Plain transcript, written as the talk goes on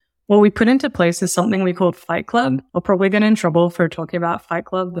What we put into place is something we call Fight Club. We'll probably get in trouble for talking about Fight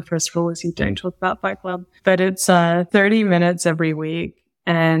Club. The first rule is you don't talk about Fight Club. But it's 30 minutes every week.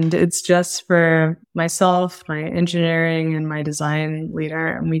 And it's just for myself, my engineering, and my design leader.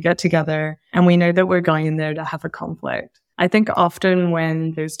 And we get together and we know that we're going in there to have a conflict. I think often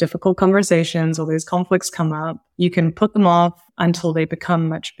when those difficult conversations or those conflicts come up, you can put them off until they become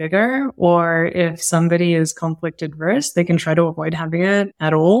much bigger. Or if somebody is conflict adverse, they can try to avoid having it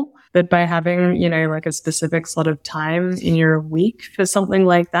at all. But by having, like a specific slot of time in your week for something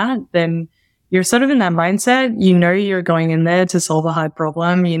like that, then you're sort of in that mindset. You're going in there to solve a hard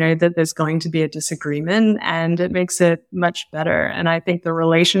problem. You know that there's going to be a disagreement, and it makes it much better. And I think the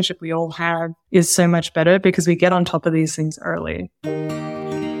relationship we all have is so much better because we get on top of these things early.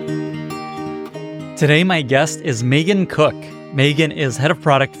 Today, my guest is Megan Cook. Megan is head of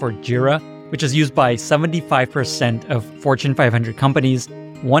product for Jira, which is used by 75% of Fortune 500 companies,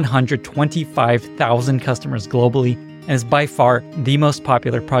 125,000 customers globally, and is by far the most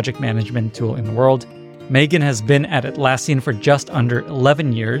popular project management tool in the world. Megan has been at Atlassian for just under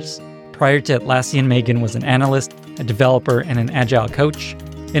 11 years. Prior to Atlassian, Megan was an analyst, a developer, and an agile coach.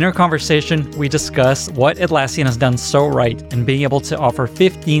 In our conversation, we discuss what Atlassian has done so right in being able to offer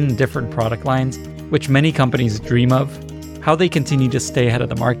 15 different product lines, which many companies dream of, how they continue to stay ahead of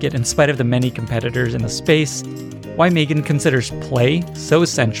the market in spite of the many competitors in the space, why Megan considers play so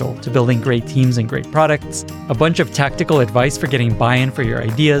essential to building great teams and great products, a bunch of tactical advice for getting buy-in for your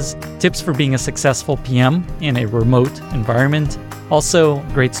ideas, tips for being a successful PM in a remote environment, also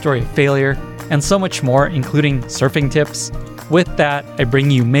great story of failure, and so much more, including surfing tips. With that, I bring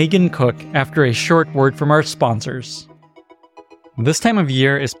you Megan Cook after a short word from our sponsors. This time of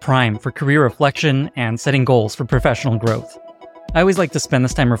year is prime for career reflection and setting goals for professional growth. I always like to spend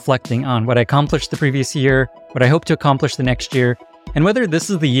this time reflecting on what I accomplished the previous year, what I hope to accomplish the next year, and whether this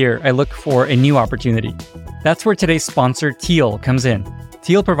is the year I look for a new opportunity. That's where today's sponsor, Teal, comes in.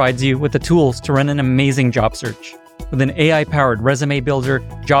 Teal provides you with the tools to run an amazing job search. With an AI-powered resume builder,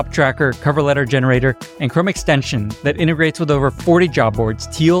 job tracker, cover letter generator, and Chrome extension that integrates with over 40 job boards,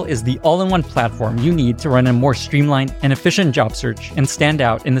 Teal is the all-in-one platform you need to run a more streamlined and efficient job search and stand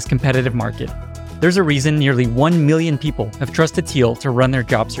out in this competitive market. There's a reason nearly 1 million people have trusted Teal to run their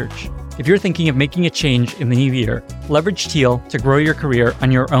job search. If you're thinking of making a change in the new year, leverage Teal to grow your career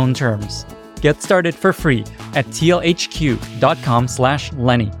on your own terms. Get started for free at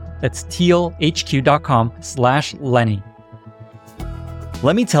tealhq.com/Lenny. That's tealhq.com/Lenny.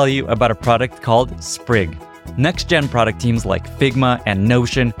 Let me tell you about a product called Sprig. Next-gen product teams like Figma and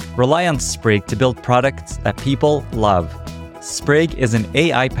Notion rely on Sprig to build products that people love. Sprig is an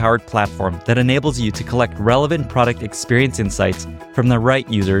AI-powered platform that enables you to collect relevant product experience insights from the right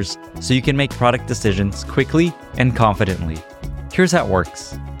users so you can make product decisions quickly and confidently. Here's how it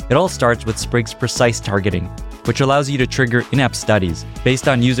works. It all starts with Sprig's precise targeting, which allows you to trigger in-app studies based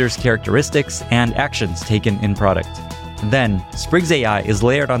on users' characteristics and actions taken in product. Then, Sprig's AI is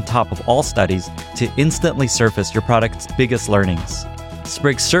layered on top of all studies to instantly surface your product's biggest learnings.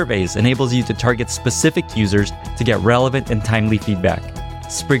 Sprig Surveys enables you to target specific users to get relevant and timely feedback.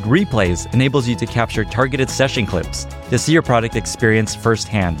 Sprig Replays enables you to capture targeted session clips to see your product experience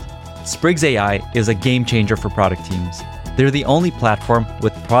firsthand. Sprig's AI is a game changer for product teams. They're the only platform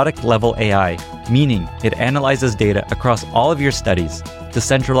with product-level AI, meaning it analyzes data across all of your studies to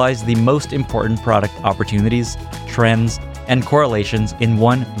centralize the most important product opportunities, trends, and correlations in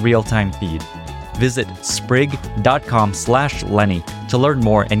one real-time feed. Visit sprig.com/Lenny to learn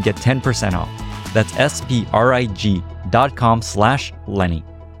more and get 10% off. That's sprig.com/Lenny.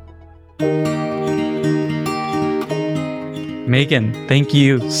 Megan, thank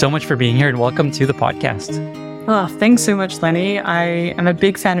you so much for being here and welcome to the podcast. Oh, thanks so much, Lenny. I am a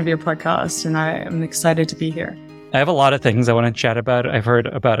big fan of your podcast and I am excited to be here. I have a lot of things I want to chat about. I've heard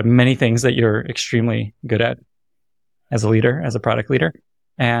about many things that you're extremely good at as a leader, as a product leader.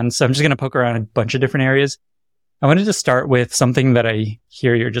 And so I'm just going to poke around a bunch of different areas. I wanted to start with something that I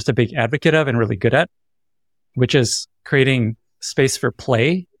hear you're just a big advocate of and really good at, which is creating space for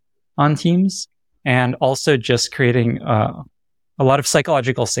play on teams and also just creating a lot of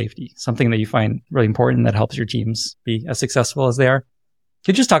psychological safety, something that you find really important that helps your teams be as successful as they are.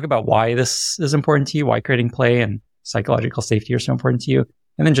 Could you just talk about why this is important to you, why creating play and psychological safety are so important to you,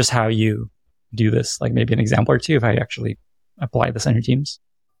 and then just how you do this, like maybe an example or two of how you actually apply this on your teams?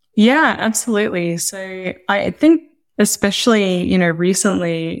 Yeah, absolutely. So I think especially,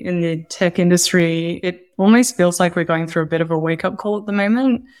 recently in the tech industry, it almost feels like we're going through a bit of a wake-up call at the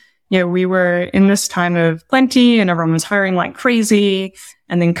moment. we were in this time of plenty and everyone was hiring like crazy.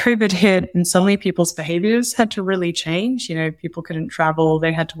 And then COVID hit and suddenly people's behaviors had to really change. People couldn't travel.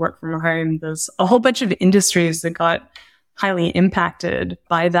 They had to work from home. There's a whole bunch of industries that got highly impacted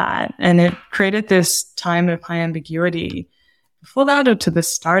by that. And it created this time of high ambiguity. Before that, or to the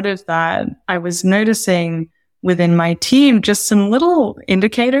start of that, I was noticing within my team just some little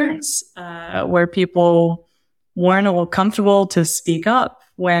indicators where people weren't all comfortable to speak up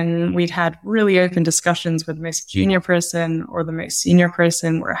when we'd had really open discussions with the most junior person or the most senior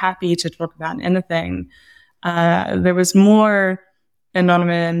person. We're happy to talk about anything. There was more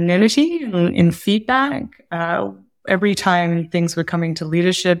anonymity in feedback. Every time things were coming to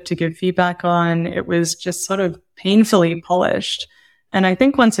leadership to give feedback on, it was just sort of painfully polished. And I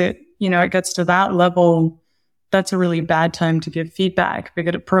think once it gets to that level, that's a really bad time to give feedback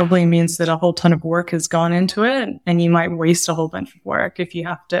because it probably means that a whole ton of work has gone into it and you might waste a whole bunch of work if you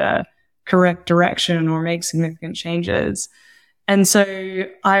have to correct direction or make significant changes. And so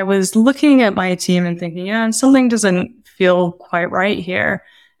I was looking at my team and thinking, something doesn't feel quite right here.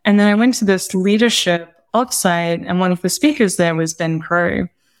 And then I went to this leadership offsite and one of the speakers there was Ben Crow.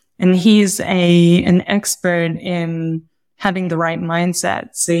 And he's an expert in having the right mindset.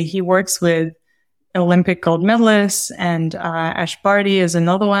 So he works with Olympic gold medalists, and Ash Barty is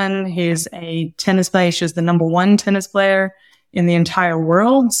another one. He's a tennis player. She's the number one tennis player in the entire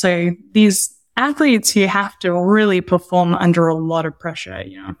world. So these athletes, you have to really perform under a lot of pressure,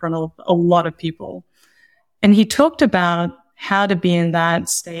 in front of a lot of people. And he talked about how to be in that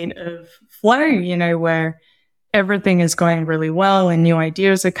state of flow, where everything is going really well and new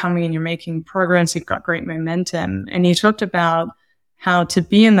ideas are coming and you're making progress. You've got great momentum. And he talked about how to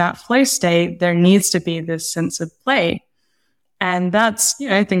be in that flow state, there needs to be this sense of play. And that's,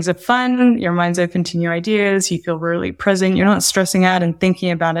 things are fun. Your mind's open to new ideas. You feel really present. You're not stressing out and thinking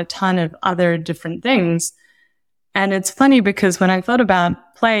about a ton of other different things. And it's funny because when I thought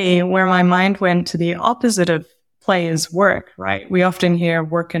about play, where my mind went to the opposite of play is work, right? We often hear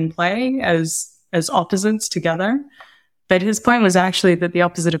work and play as opposites together. But his point was actually that the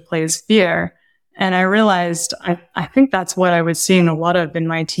opposite of play is fear. And I realized I think that's what I was seeing a lot of in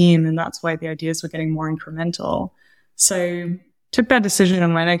my team. And that's why the ideas were getting more incremental. So took that decision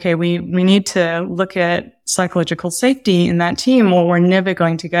and went, okay, we need to look at psychological safety in that team or we're never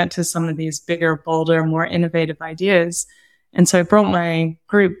going to get to some of these bigger, bolder, more innovative ideas. And so I brought my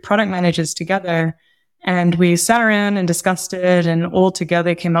group product managers together and we sat around and discussed it and all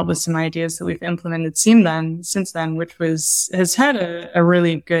together came up with some ideas that we've implemented since then, which has had a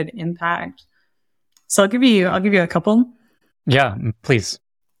really good impact. So I'll give you a couple. Yeah, please.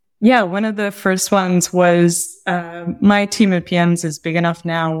 Yeah, one of the first ones was my team of PMs is big enough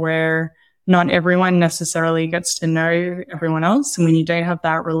now where not everyone necessarily gets to know everyone else. And when you don't have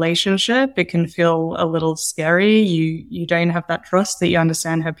that relationship, it can feel a little scary. You don't have that trust that you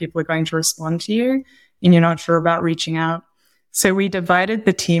understand how people are going to respond to you and you're not sure about reaching out. So we divided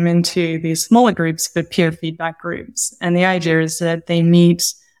the team into these smaller groups for peer feedback groups. And the idea is that they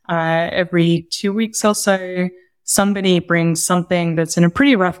meet every 2 weeks or so. Somebody brings something that's in a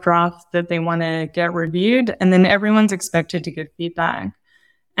pretty rough draft that they want to get reviewed, and then everyone's expected to give feedback.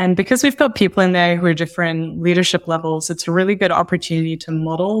 And because we've got people in there who are different leadership levels, it's a really good opportunity to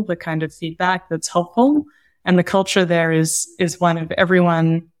model the kind of feedback that's helpful. And the culture there is one of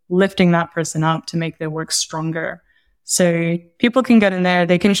everyone lifting that person up to make their work stronger. So people can get in there.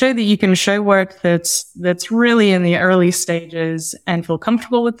 They can show that you can show work that's really in the early stages and feel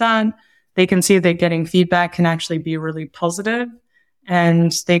comfortable with that. They can see that getting feedback can actually be really positive,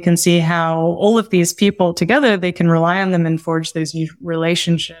 and they can see how all of these people together, they can rely on them and forge those new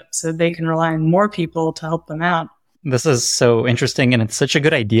relationships so they can rely on more people to help them out. This is so interesting and it's such a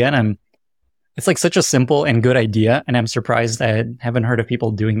good idea. And it's like such a simple and good idea. And I'm surprised I haven't heard of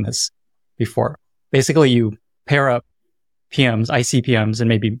people doing this before. Basically, you pair up PMs, IC PMs, and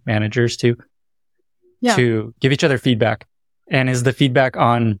maybe managers too, to give each other feedback. And is the feedback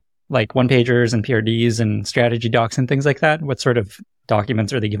on like one-pagers and PRDs and strategy docs and things like that? What sort of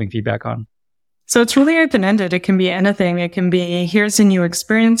documents are they giving feedback on? So it's really open-ended. It can be anything. It can be, here's a new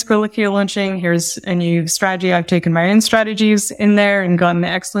experience we're looking at launching. Here's a new strategy. I've taken my own strategies in there and gotten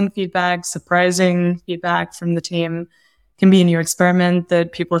excellent feedback, surprising feedback from the team. It can be a new experiment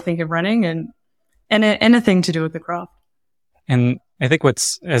that people think of running and anything to do with the craft. And I think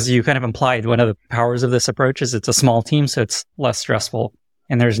as you kind of implied, one of the powers of this approach is it's a small team, so it's less stressful.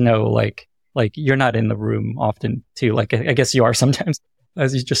 And there's no like you're not in the room often too. Like I guess you are sometimes,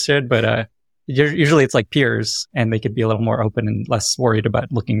 as you just said, but usually it's like peers and they could be a little more open and less worried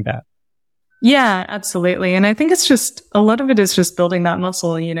about looking bad. Yeah, absolutely. And I think it's just, a lot of it is just building that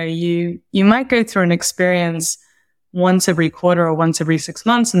muscle. You might go through an experience once every quarter or once every 6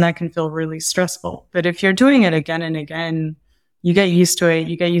 months, and that can feel really stressful. But if you're doing it again and again, you get used to it.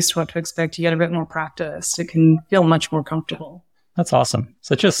 You get used to what to expect. You get a bit more practice. It can feel much more comfortable. That's awesome.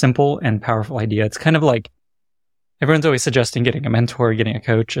 Such a simple and powerful idea. It's kind of like everyone's always suggesting getting a mentor, getting a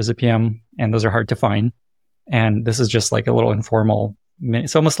coach as a PM, and those are hard to find. And this is just like a little informal,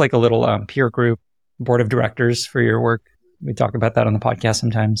 it's almost like a little peer group, board of directors for your work. We talk about that on the podcast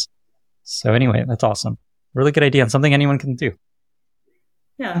sometimes. So anyway, that's awesome. Really good idea and something anyone can do.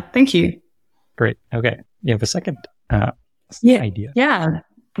 Yeah, thank you. Great. Okay. You have a second idea? Yeah.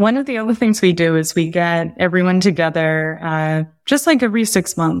 One of the other things we do is we get everyone together just like every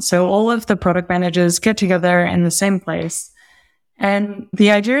 6 months. So all of the product managers get together in the same place. And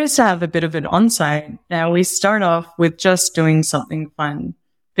the idea is to have a bit of an on-site. Now, we start off with just doing something fun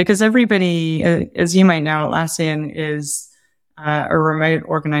because everybody, as you might know, Atlassian is a remote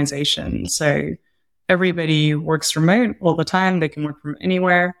organization. So everybody works remote all the time. They can work from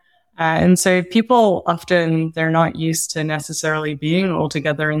anywhere. And so people often, they're not used to necessarily being all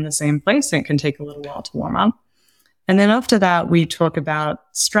together in the same place. It can take a little while to warm up. And then after that, we talk about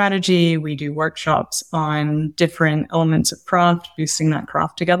strategy. We do workshops on different elements of craft, boosting that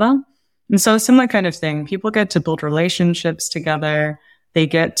craft together. And so a similar kind of thing. People get to build relationships together. They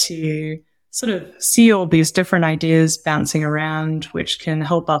get to sort of see all these different ideas bouncing around, which can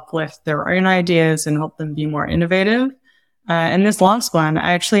help uplift their own ideas and help them be more innovative. And this last one,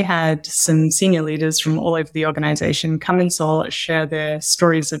 I actually had some senior leaders from all over the organization come and share their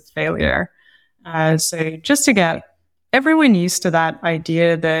stories of failure. So just to get everyone used to that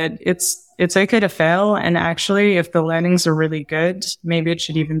idea that it's okay to fail. And actually, if the learnings are really good, maybe it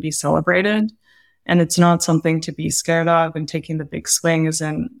should even be celebrated. And it's not something to be scared of, and taking the big swing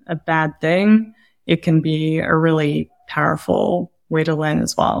isn't a bad thing. It can be a really powerful way to learn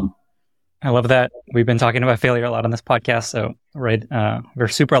as well. I love that. We've been talking about failure a lot on this podcast. So, right, we're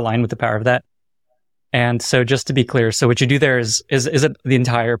super aligned with the power of that. And so just to be clear, so what you do there is it the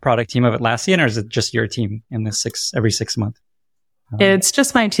entire product team of Atlassian, or is it just your team in this every 6 months? It's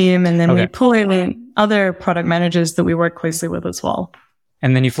just my team. And then we pull in other product managers that we work closely with as well.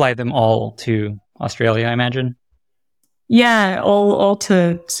 And then you fly them all to Australia, I imagine? Yeah, all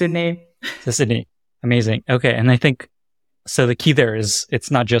to Sydney. To Sydney. Amazing. Okay. And I think, so the key there is it's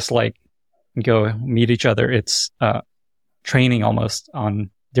not just like go meet each other. It's training almost on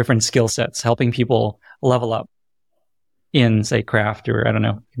different skill sets, helping people level up in, say, craft or, I don't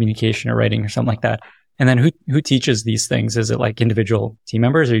know, communication or writing or something like that. And then who teaches these things? Is it like individual team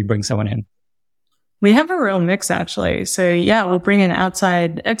members, or you bring someone in? We have a real mix, actually. So yeah, we'll bring in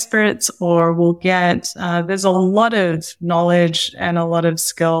outside experts, or we'll get, there's a lot of knowledge and a lot of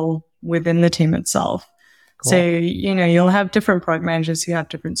skill within the team itself. Cool. So, you'll have different product managers who have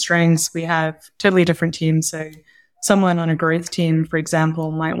different strengths. We have totally different teams. So someone on a growth team, for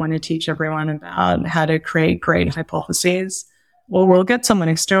example, might want to teach everyone about how to create great hypotheses. Or we'll get someone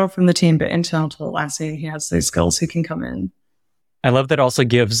external from the team, but internal to Atlassian who has those skills who can come in. I love that also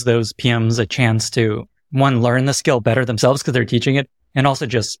gives those PMs a chance to, one, learn the skill better themselves because they're teaching it, and also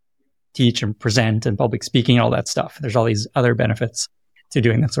just teach and present and public speaking and all that stuff. There's all these other benefits to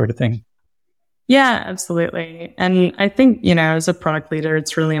doing that sort of thing. Yeah, absolutely. And I think, as a product leader,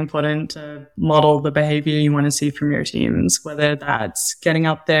 it's really important to model the behavior you want to see from your teams, whether that's getting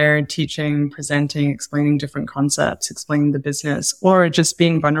up there, teaching, presenting, explaining different concepts, explaining the business, or just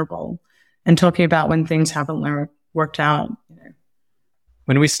being vulnerable and talking about when things haven't worked out.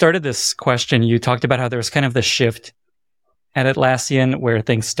 When we started this question, you talked about how there was kind of the shift at Atlassian where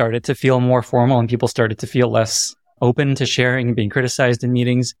things started to feel more formal and people started to feel less open to sharing and being criticized in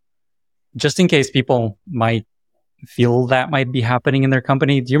meetings. Just in case people might feel that might be happening in their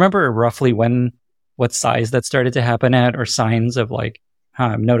company, do you remember roughly what size that started to happen at, or signs of like,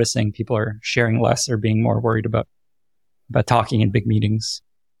 I'm noticing people are sharing less or being more worried about talking in big meetings?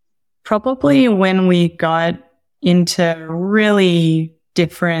 Probably when we got into really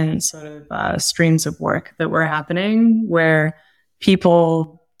different sort of streams of work that were happening, where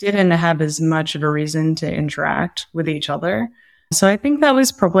people didn't have as much of a reason to interact with each other. So I think that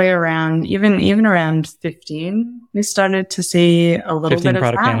was probably around, even around 15, we started to see a little bit of 15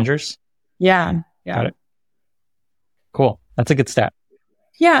 product managers? Yeah. Got it. Cool. That's a good stat.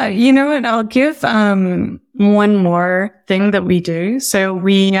 Yeah. You know what? I'll give one more thing that we do. So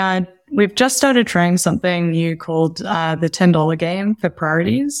we've just started trying something new called the $10 game for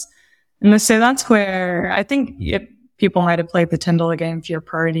priorities. And so that's where I think people might have played the $10 game for your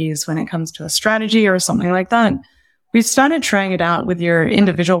priorities when it comes to a strategy or something like that. we started trying it out with your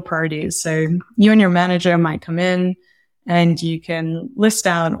individual priorities. So you and your manager might come in and you can list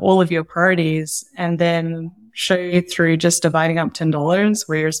out all of your priorities and then show you through just dividing up $10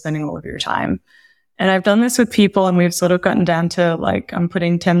 where you're spending all of your time. And I've done this with people and we've sort of gotten down to like, I'm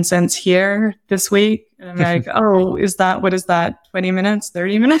putting 10 cents here this week. And I'm like, oh, what is that? 20 minutes,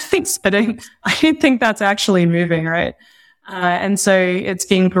 30 minutes spending? I don't think that's actually moving, right? And so it's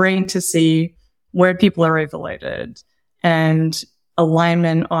been great to see where people are overloaded and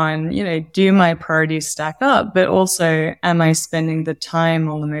alignment on, do my priorities stack up, but also am I spending the time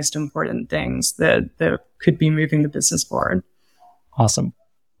on the most important things that could be moving the business forward? Awesome.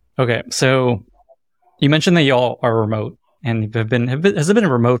 Okay. So you mentioned that y'all are remote and has it been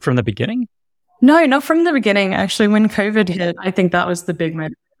remote from the beginning? No, not from the beginning. Actually, when COVID hit, I think that was the big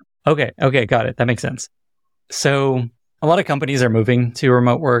moment. Okay. Got it. That makes sense. So a lot of companies are moving to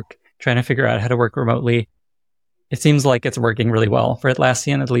remote work, trying to figure out how to work remotely. It seems like it's working really well for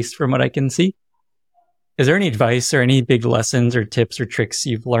Atlassian, at least from what I can see. Is there any advice or any big lessons or tips or tricks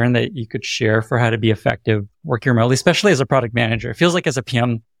you've learned that you could share for how to be effective working remotely, especially as a product manager? It feels like as a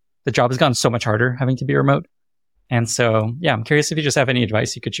PM, the job has gotten so much harder having to be remote. And so, yeah, I'm curious if you just have any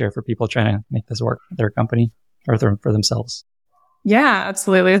advice you could share for people trying to make this work for their company or for themselves. Yeah,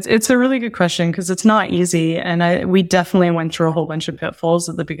 absolutely. It's a really good question because it's not easy. And we definitely went through a whole bunch of pitfalls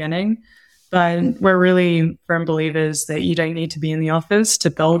at the beginning. But we're really firm believers that you don't need to be in the office to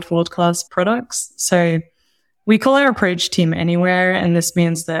build world-class products. So we call our approach Team Anywhere. And this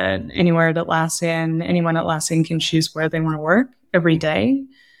means that anywhere at Atlassian, anyone at Atlassian can choose where they want to work every day.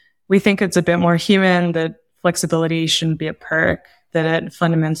 We think it's a bit more human, that flexibility shouldn't be a perk, that it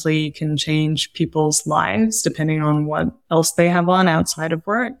fundamentally can change people's lives depending on what else they have on outside of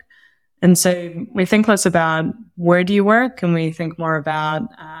work. And so we think less about where do you work, and we think more about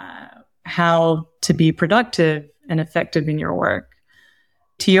how to be productive and effective in your work.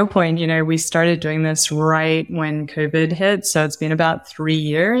 To your point, we started doing this right when COVID hit. So it's been about 3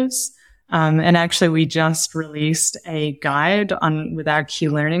 years. And actually we just released a guide with our key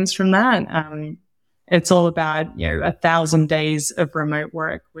learnings from that. It's all about, 1,000 days of remote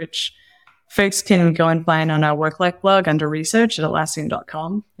work, which folks can go and find on our work life blog under research at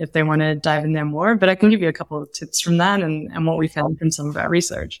Atlassian.com if they want to dive in there more. But I can give you a couple of tips from that and what we found from some of our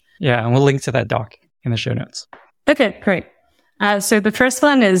research. Yeah, and we'll link to that doc in the show notes. Okay, great. So the first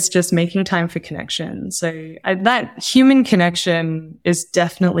one is just making time for connection. So that human connection is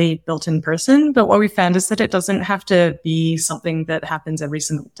definitely built in person, but what we found is that it doesn't have to be something that happens every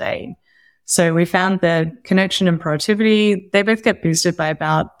single day. So we found that connection and productivity, they both get boosted by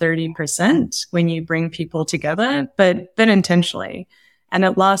about 30% when you bring people together, but then intentionally. And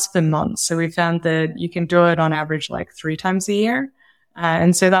it lasts for months. So we found that you can do it on average like 3 times a year.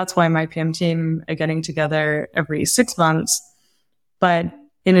 And so that's why my PM team are getting together every 6 months. But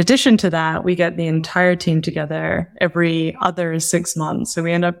in addition to that, we get the entire team together every other 6 months. So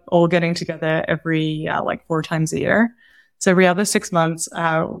we end up all getting together every 4 times a year. So every other 6 months,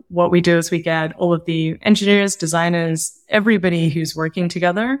 what we do is we get all of the engineers, designers, everybody who's working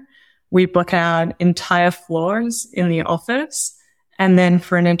together. We book out entire floors in the office. And then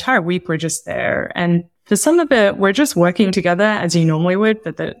for an entire week, we're just there. And for some of it, we're just working together as you normally would,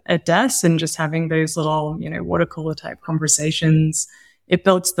 but at desks and just having those little, water cooler type conversations. It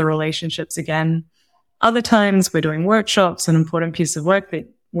builds the relationships again. Other times we're doing workshops, an important piece of work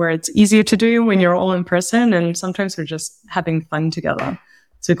where it's easier to do when you're all in person. And sometimes we're just having fun together.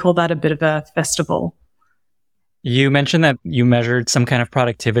 So we call that a bit of a festival. You mentioned that you measured some kind of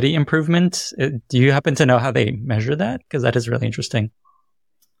productivity improvement. Do you happen to know how they measure that? Because that is really interesting.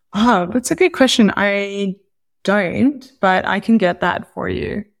 Oh, that's a good question. I don't, but I can get that for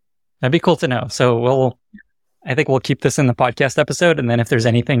you. That'd be cool to know. So I think we'll keep this in the podcast episode. And then if there's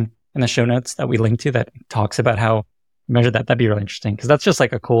anything in the show notes that we link to that talks about how you measure that, that'd be really interesting. Because that's just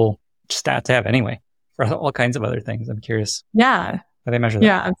like a cool stat to have anyway for all kinds of other things. I'm curious. Yeah. How they measure that.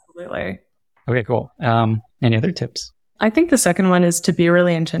 Yeah, absolutely. Okay, cool. Any other tips? I think the second one is to be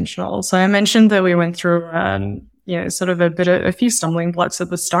really intentional. So I mentioned that we went through, sort of a few stumbling blocks at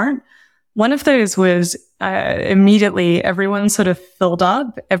the start. One of those was immediately everyone sort of filled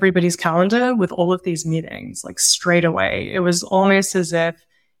up everybody's calendar with all of these meetings, like straight away. It was almost as if,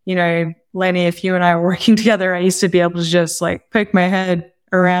 Lenny, if you and I were working together, I used to be able to just like poke my head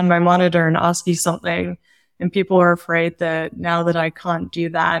around my monitor and ask you something. And people are afraid that now that I can't do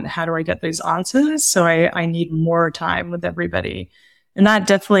that, how do I get those answers? So I need more time with everybody. And that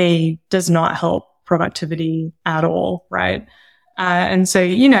definitely does not help productivity at all, right? And so,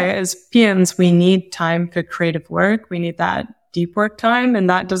 as PMs, we need time for creative work. We need that deep work time. And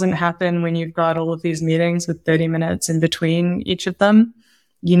that doesn't happen when you've got all of these meetings with 30 minutes in between each of them.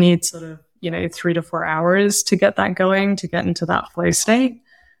 You need sort of, 3 to 4 hours to get that going, to get into that flow state.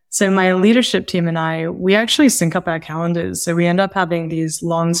 So my leadership team and I, we actually sync up our calendars. So we end up having these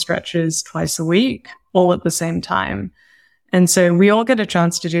long stretches twice a week, all at the same time. And so we all get a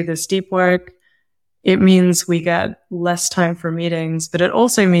chance to do this deep work. It means we get less time for meetings, but it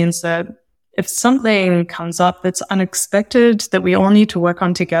also means that if something comes up that's unexpected that we all need to work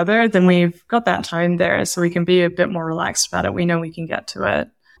on together, then we've got that time there so we can be a bit more relaxed about it. We know we can get to it.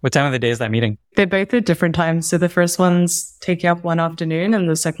 What time of the day is that meeting? They're both at different times. So the first one's taking up one afternoon and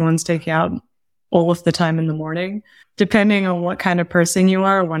the second one's taking out all of the time in the morning. Depending on what kind of person you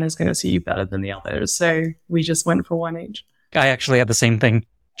are, one is going to suit you better than the other. So we just went for one each. I actually had the same thing,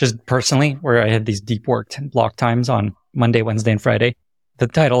 just personally, where I had these deep work block times on Monday, Wednesday, and Friday. The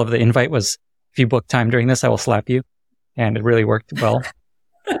title of the invite was, "If you book time during this, I will slap you." And it really worked well.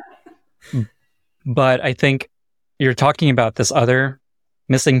 But I think you're talking about this other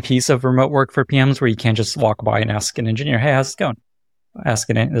missing piece of remote work for PMs where you can't just walk by and ask an engineer, "Hey, how's it going?" Ask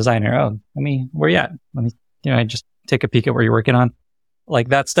a designer, "Oh, where you at? Let me, I just take a peek at where you're working on." Like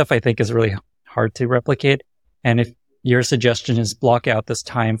that stuff I think is really hard to replicate. And if your suggestion is block out this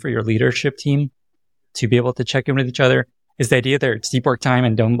time for your leadership team to be able to check in with each other, is the idea there it's deep work time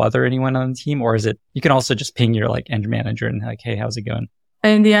and don't bother anyone on the team? Or is it, you can also just ping your eng manager and "Hey, how's it going?"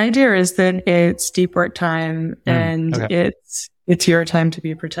 And the idea is that it's deep work time and okay. it's your time to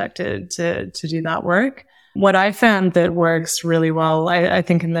be protected to do that work. What I found that works really well, I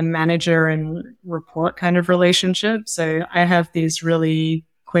think in the manager and report kind of relationship. So I have these really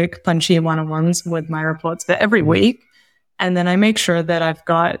quick, punchy one-on-ones with my reports for every week. And then I make sure that I've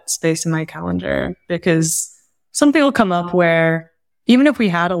got space in my calendar because something will come up where even if we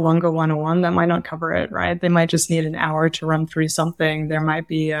had a longer one-on-one, that might not cover it, right? They might just need an hour to run through something. There might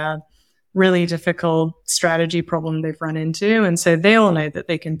be a really difficult strategy problem they've run into. And so they all know that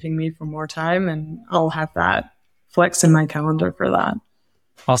they can ping me for more time and I'll have that flex in my calendar for that.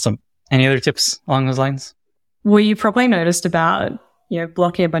 Awesome. Any other tips along those lines? What you probably noticed about,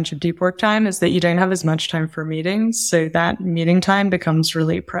 blocking a bunch of deep work time is that you don't have as much time for meetings. So that meeting time becomes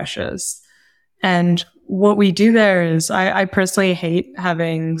really precious. And what we do there is I personally hate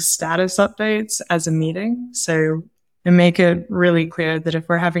having status updates as a meeting. So and make it really clear that if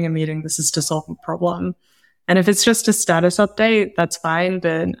we're having a meeting, this is to solve a problem. And if it's just a status update, that's fine,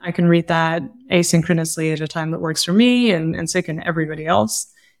 but I can read that asynchronously at a time that works for me and so can everybody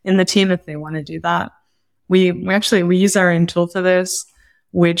else in the team if they want to do that. We use our own tool for this,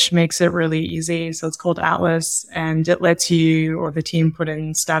 which makes it really easy. So it's called Atlas, and it lets you or the team put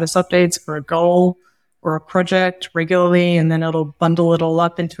in status updates for a goal or a project regularly, and then it'll bundle it all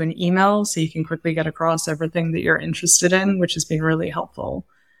up into an email so you can quickly get across everything that you're interested in, which has been really helpful.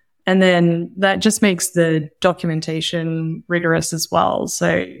 And then that just makes the documentation rigorous as well.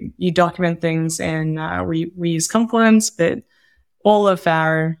 So you document things and we use Confluence, but all of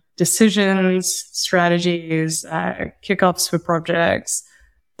our decisions, strategies, kickoffs for projects,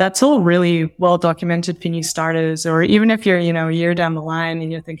 that's all really well documented for new starters. Or even if you're, a year down the line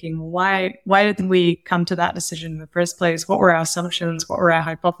and you're thinking, why did we come to that decision in the first place? What were our assumptions? What were our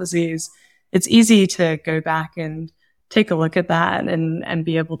hypotheses? It's easy to go back and take a look at that and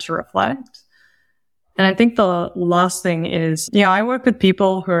be able to reflect. And I think the last thing is, I work with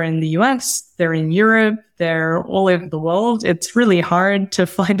people who are in the US, they're in Europe, they're all over the world. It's really hard to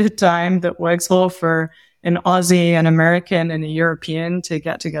find a time that works well for an Aussie, an American, and a European to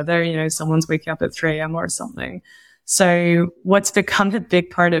get together. Someone's waking up at 3 a.m. or something. So what's become a big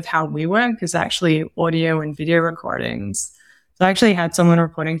part of how we work is actually audio and video recordings. So I actually had someone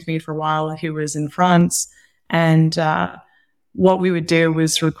reporting to me for a while who was in France, and what we would do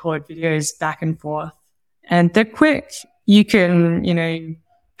was record videos back and forth. And they're quick. You can,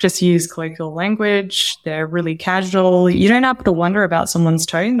 just use colloquial language. They're really casual. You don't have to wonder about someone's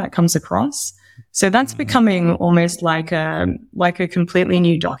tone that comes across. So that's becoming almost like a completely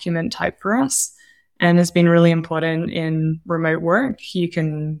new document type for us, and has been really important in remote work. You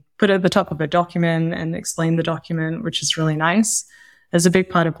can put it at the top of a document and explain the document, which is really nice. It's a big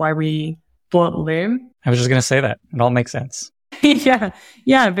part of why we bought Loom. I was just going to say that. It all makes sense.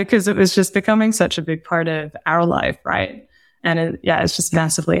 Yeah, because it was just becoming such a big part of our life, right? And it's just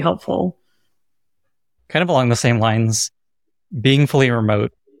massively helpful. Kind of along the same lines, being fully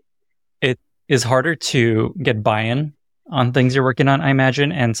remote, it is harder to get buy-in on things you're working on, I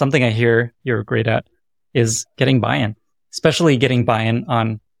imagine. And something I hear you're great at is getting buy-in, especially getting buy-in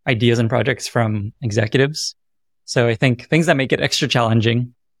on ideas and projects from executives. So I think things that make it extra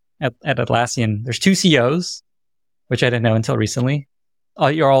challenging at Atlassian, there's 2 CEOs. which I didn't know until recently.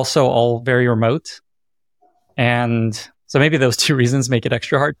 You're also all very remote. And so maybe those two reasons make it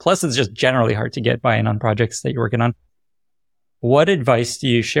extra hard. Plus, it's just generally hard to get buy-in on projects that you're working on. What advice do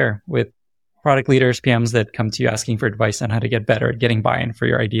you share with product leaders, PMs that come to you asking for advice on how to get better at getting buy-in for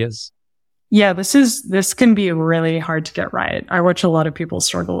your ideas? Yeah, this can be really hard to get right. I watch a lot of people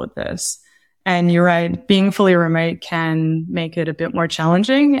struggle with this. And you're right, being fully remote can make it a bit more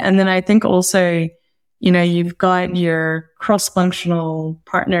challenging. And then I think also, you've got your cross-functional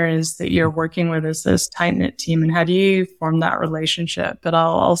partners that you're working with as this tight-knit team. And how do you form that relationship? But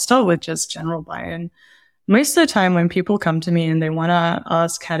I'll start with just general buy-in. Most of the time when people come to me and they want to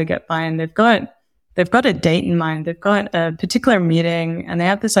ask how to get buy-in, they've got a date in mind. They've got a particular meeting and they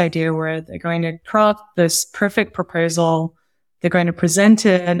have this idea where they're going to craft this perfect proposal. They're going to present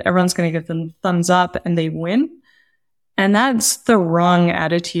it. Everyone's going to give them thumbs up and they win. And that's the wrong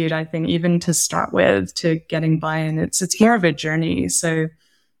attitude, I think, even to start with, to getting buy-in. It's more of a journey. So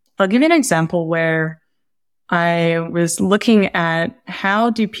I'll give you an example where I was looking at how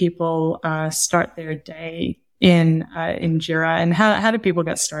do people start their day in Jira, and how do people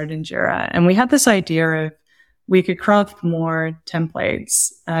get started in Jira? And we had this idea of we could craft more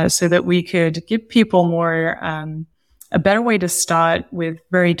templates so that we could give people more a better way to start with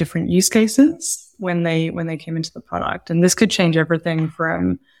very different use cases when they came into the product. And this could change everything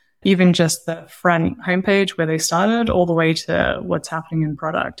from even just the front homepage where they started all the way to what's happening in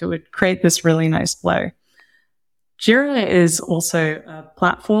product. It would create this really nice flow. Jira is also a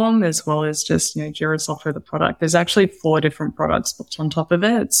platform as well as just, Jira software, the product. There's actually 4 different products built on top of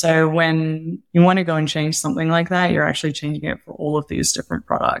it. So when you want to go and change something like that, you're actually changing it for all of these different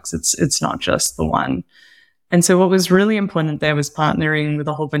products. It's not just the one. And so what was really important there was partnering with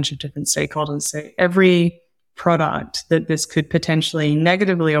a whole bunch of different stakeholders. So every product that this could potentially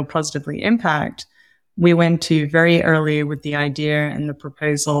negatively or positively impact, we went to very early with the idea and the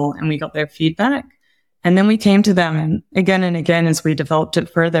proposal, and we got their feedback. And then we came to them again and again as we developed it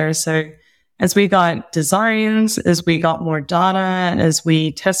further. So as we got designs, as we got more data, as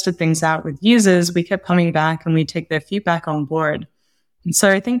we tested things out with users, we kept coming back and we take their feedback on board. And so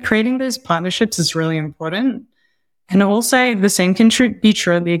I think creating those partnerships is really important. And also the same can be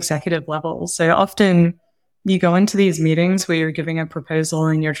true at the executive level. So often you go into these meetings where you're giving a proposal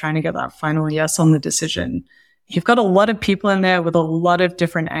and you're trying to get that final yes on the decision. You've got a lot of people in there with a lot of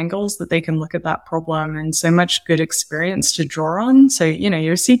different angles that they can look at that problem, and so much good experience to draw on. So,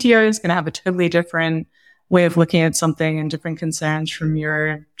 your CTO is going to have a totally different way of looking at something and different concerns from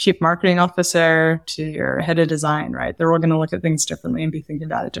your chief marketing officer to your head of design, right? They're all going to look at things differently and be thinking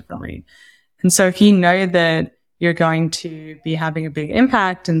about it differently. And so if you know that you're going to be having a big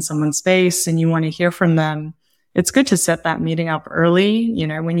impact in someone's space and you want to hear from them, it's good to set that meeting up early,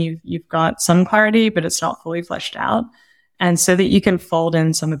 when you've got some clarity, but it's not fully fleshed out. And so that you can fold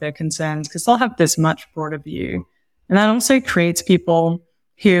in some of their concerns because they'll have this much broader view. And that also creates people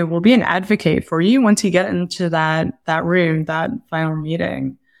who will be an advocate for you once you get into that room, that final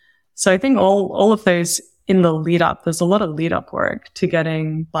meeting. So I think all of those in the lead up, there's a lot of lead up work to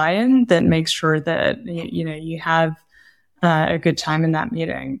getting buy-in that makes sure that, you have a good time in that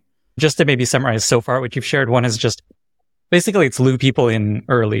meeting. Just to maybe summarize so far what you've shared, one is just basically it's loop people in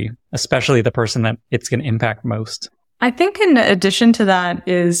early, especially the person that it's going to impact most. I think in addition to that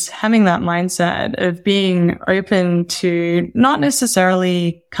is having that mindset of being open to not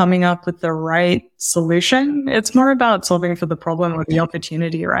necessarily coming up with the right solution. It's more about solving for the problem or the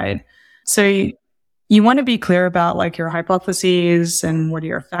opportunity, right? So you want to be clear about like your hypotheses and what are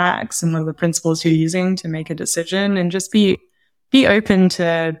your facts and what are the principles you're using to make a decision, and just be open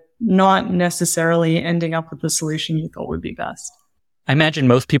to not necessarily ending up with the solution you thought would be best. I imagine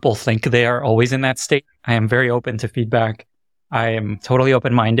most people think they are always in that state. I am very open to feedback. I am totally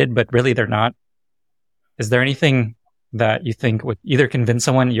open-minded, but really they're not. Is there anything that you think would either convince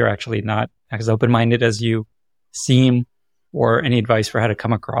someone you're actually not as open-minded as you seem, or any advice for how to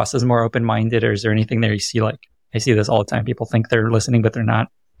come across as more open-minded? Or is there anything there you see, like, I see this all the time. People think they're listening, but they're not.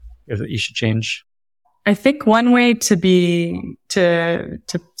 That you should change. I think one way to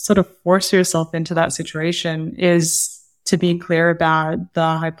sort of force yourself into that situation is to be clear about the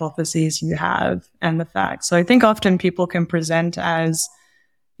hypotheses you have and the facts. So I think often people can present as,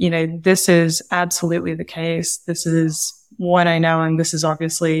 this is absolutely the case. This is what I know. And this is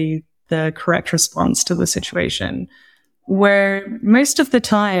obviously the correct response to the situation. Where most of the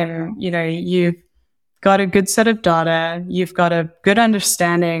time, you've got a good set of data, you've got a good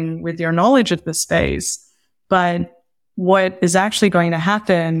understanding with your knowledge of the space, but what is actually going to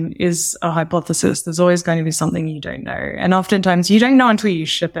happen is a hypothesis. There's always going to be something you don't know. And oftentimes you don't know until you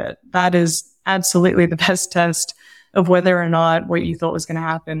ship it. That is absolutely the best test of whether or not what you thought was going to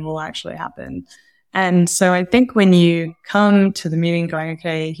happen will actually happen. And so I think when you come to the meeting going,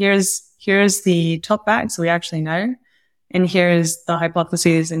 okay, here's the top facts we actually know, and here's the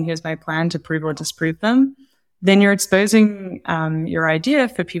hypotheses, and here's my plan to prove or disprove them, then you're exposing your idea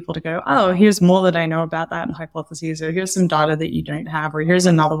for people to go, oh, here's more that I know about that hypothesis, or here's some data that you don't have, or here's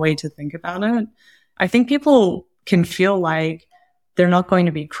another way to think about it. I think people can feel like they're not going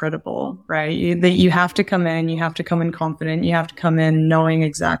to be credible, right? That you have to come in confident, you have to come in knowing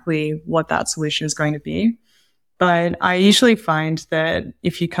exactly what that solution is going to be. But I usually find that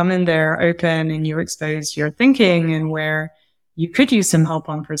if you come in there open and you expose your thinking and where you could use some help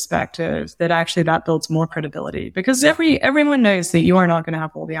on perspective, that actually that builds more credibility, because everyone knows that you are not going to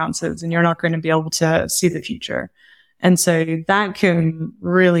have all the answers and you're not going to be able to see the future. And so that can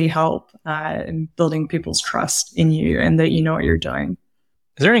really help in building people's trust in you and that you know what you're doing.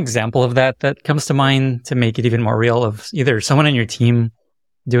 Is there an example of that comes to mind to make it even more real, of either someone on your team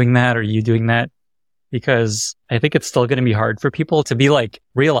doing that or you doing that? Because I think it's still going to be hard for people to be like,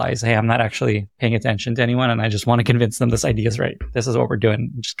 realize, hey, I'm not actually paying attention to anyone and I just want to convince them this idea is right. This is what we're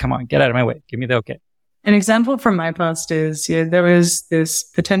doing. Just come on, get out of my way. Give me the okay. An example from my past is, there was this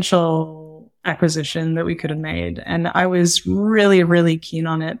potential acquisition that we could have made. And I was really, really keen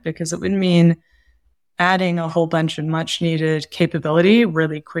on it because it would mean adding a whole bunch of much needed capability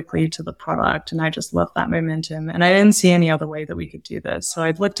really quickly to the product. And I just loved that momentum. And I didn't see any other way that we could do this. So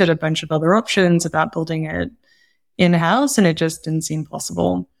I'd looked at a bunch of other options about building it in-house, and it just didn't seem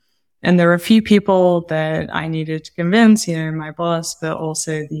possible. And there were a few people that I needed to convince, my boss, but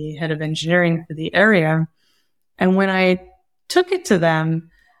also the head of engineering for the area. And when I took it to them,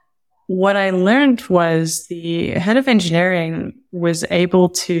 what I learned was the head of engineering was able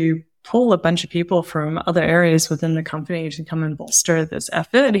to pull a bunch of people from other areas within the company to come and bolster this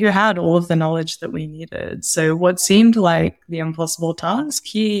effort, who had all of the knowledge that we needed. So what seemed like the impossible task,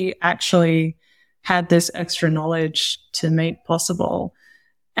 he actually had this extra knowledge to make possible.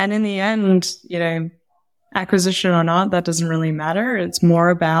 And in the end, acquisition or not, that doesn't really matter. It's more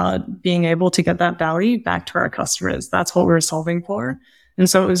about being able to get that value back to our customers. That's what we're solving for. And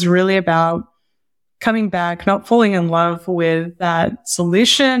so it was really about coming back, not falling in love with that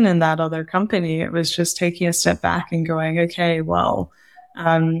solution and that other company. It was just taking a step back and going, okay, well,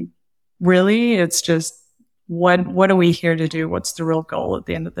 really, it's just what are we here to do? What's the real goal at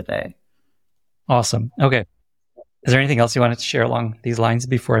the end of the day? Awesome. Okay. Is there anything else you wanted to share along these lines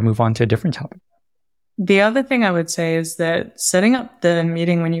before I move on to a different topic? The other thing I would say is that setting up the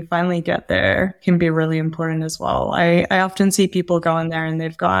meeting when you finally get there can be really important as well. I often see people go in there and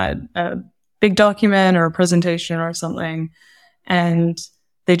they've got a big document or a presentation or something, and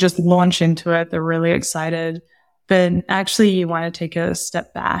they just launch into it. They're really excited. But actually, you want to take a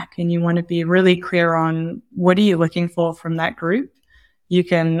step back and you want to be really clear on what are you looking for from that group. You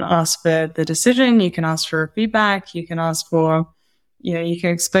can ask for the decision, you can ask for feedback, you can ask for, you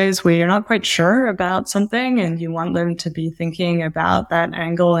can expose where you're not quite sure about something and you want them to be thinking about that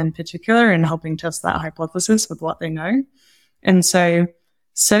angle in particular and helping test that hypothesis with what they know. And so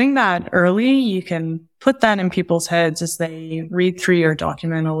setting that early, you can put that in people's heads as they read through your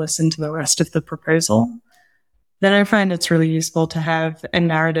document or listen to the rest of the proposal. Then I find it's really useful to have a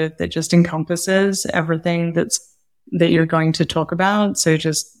narrative that just encompasses everything that you're going to talk about. So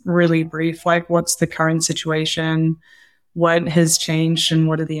just really brief, like what's the current situation, what has changed, and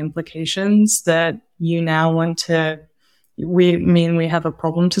what are the implications that you now want to, we have a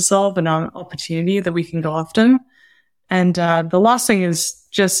problem to solve and an opportunity that we can go after. And the last thing is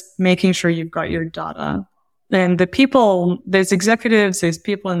just making sure you've got your data. And the people, there's executives, there's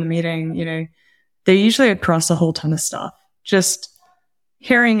people in the meeting, they're usually across a whole ton of stuff. Just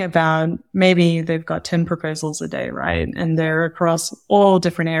hearing about, maybe they've got 10 proposals a day, right? And they're across all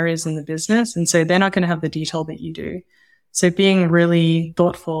different areas in the business. And so they're not going to have the detail that you do. So being really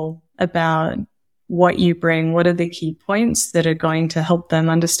thoughtful about what you bring, what are the key points that are going to help them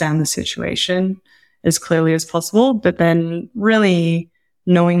understand the situation as clearly as possible, but then really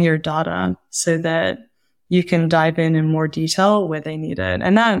knowing your data so that you can dive in more detail where they need it.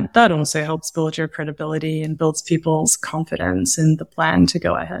 And that also helps build your credibility and builds people's confidence in the plan to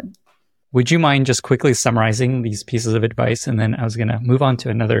go ahead. Would you mind just quickly summarizing these pieces of advice? And then I was going to move on to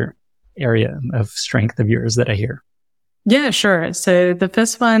another area of strength of yours that I hear. Yeah, sure. So the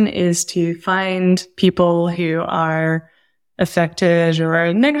first one is to find people who are affected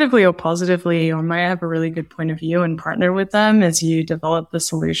or negatively or positively, or might have a really good point of view, and partner with them as you develop the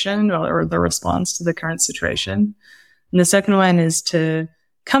solution or the response to the current situation. And the second one is to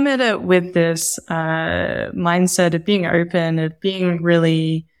come at it with this mindset of being open, of being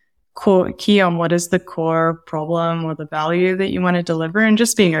really key on what is the core problem or the value that you want to deliver, and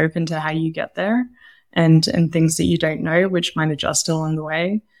just being open to how you get there and things that you don't know, which might adjust along the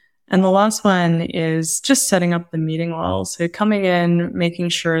way. And the last one is just setting up the meeting well. So coming in, making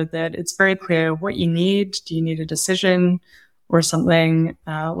sure that it's very clear what you need. Do you need a decision or something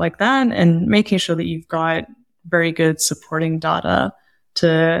like that? And making sure that you've got very good supporting data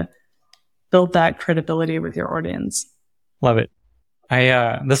to build that credibility with your audience. Love it.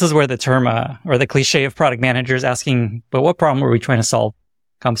 This is where the term or the cliche of product managers asking, but what problem are we trying to solve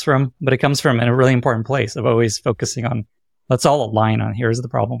comes from? But it comes from a really important place of always focusing on, let's all align on here's the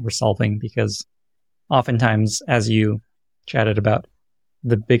problem we're solving, because oftentimes, as you chatted about,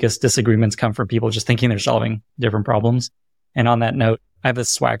 the biggest disagreements come from people just thinking they're solving different problems. And on that note, I have a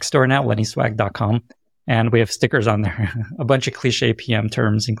swag store now, lennyswag.com, and we have stickers on there, a bunch of cliche PM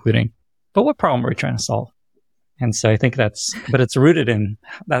terms, including, but what problem are we trying to solve? And so I think but it's rooted in,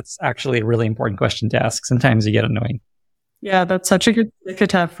 that's actually a really important question to ask. Sometimes you get annoying. Yeah, that's such a good sticker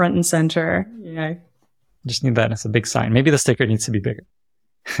to have front and center, Just need that as a big sign. Maybe the sticker needs to be bigger.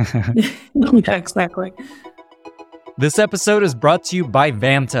 Yeah, exactly. This episode is brought to you by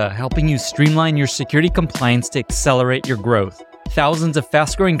Vanta, helping you streamline your security compliance to accelerate your growth. Thousands of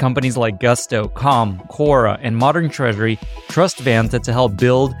fast-growing companies like Gusto, Calm, Quora, and Modern Treasury trust Vanta to help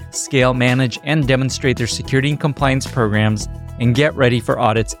build, scale, manage, and demonstrate their security and compliance programs and get ready for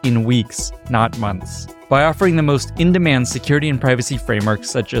audits in weeks, not months. By offering the most in-demand security and privacy frameworks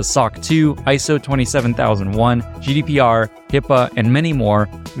such as SOC 2, ISO 27001, GDPR, HIPAA, and many more,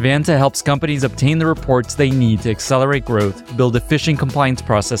 Vanta helps companies obtain the reports they need to accelerate growth, build efficient compliance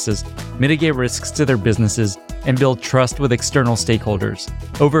processes, mitigate risks to their businesses, and build trust with external stakeholders.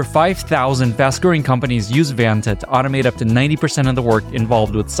 Over 5,000 fast-growing companies use Vanta to automate up to 90% of the work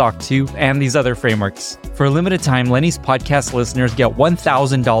involved with SOC 2 and these other frameworks. For a limited time, Lenny's podcast listeners get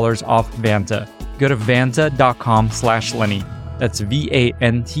 $1,000 off Vanta. Go to vanta.com/Lenny. That's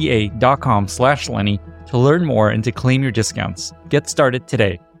VANTA.com/Lenny to learn more and to claim your discounts. Get started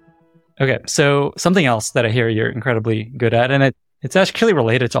today. Okay, so something else that I hear you're incredibly good at, and it's actually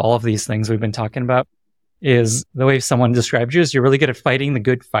related to all of these things we've been talking about, is the way someone described you is you're really good at fighting the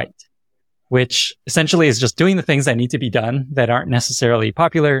good fight, which essentially is just doing the things that need to be done that aren't necessarily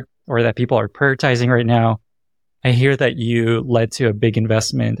popular or that people are prioritizing right now. I hear that you led to a big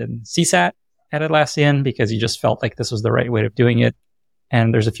investment in CSAT at Atlassian because you just felt like this was the right way of doing it.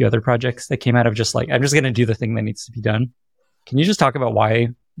 And there's a few other projects that came out of just like, I'm just going to do the thing that needs to be done. Can you just talk about why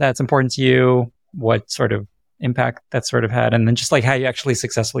that's important to you, what sort of impact that sort of had, and then just like how you actually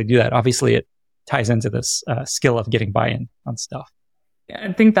successfully do that? Obviously, it ties into this skill of getting buy-in on stuff. Yeah,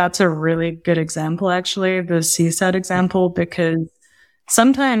 I think that's a really good example, actually, the CSAT example, because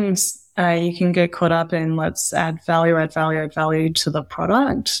sometimes you can get caught up in let's add value to the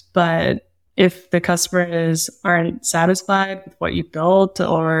product. But if the customers aren't satisfied with what you built,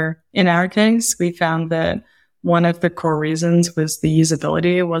 or in our case, we found that one of the core reasons was the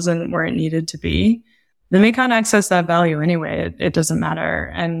usability wasn't where it needed to be, then we can't access that value anyway. It doesn't matter.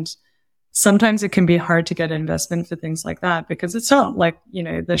 And sometimes it can be hard to get investment for things like that because it's not like,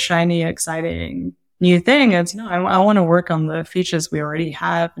 the shiny, exciting new thing. It's no, I want to work on the features we already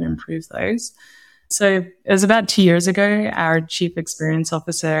have and improve those. So it was about 2 years ago, our chief experience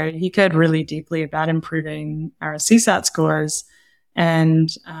officer, he cared really deeply about improving our CSAT scores and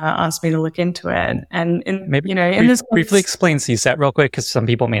asked me to look into it. And briefly explain CSAT real quick, because some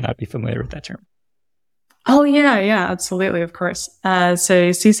people may not be familiar with that term. Oh, yeah, absolutely, of course.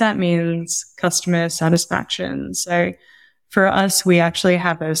 So CSAT means customer satisfaction. So for us, we actually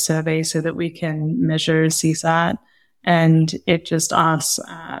have a survey so that we can measure CSAT, and it just asks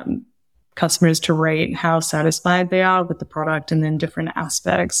customers to rate how satisfied they are with the product and then different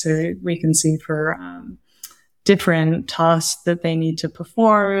aspects. So we can see for different tasks that they need to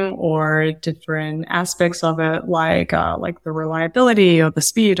perform or different aspects of it, like the reliability or the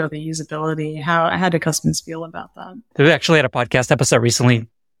speed or the usability. How do customers feel about that? We actually had a podcast episode recently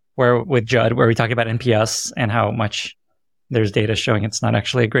with Judd where we talked about NPS and how much there's data showing it's not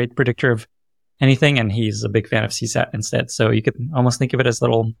actually a great predictor of anything, and he's a big fan of CSAT instead. So you could almost think of it as a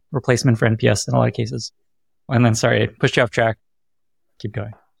little replacement for NPS in a lot of cases. And then, sorry, I pushed you off track. Keep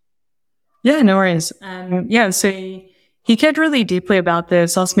going. Yeah, no worries. So he cared really deeply about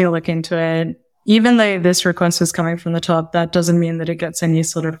this, asked me to look into it. Even though this request was coming from the top, that doesn't mean that it gets any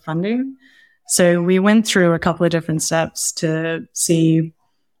sort of funding. So we went through a couple of different steps to see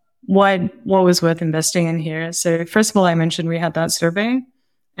what was worth investing in here. So first of all, I mentioned we had that survey.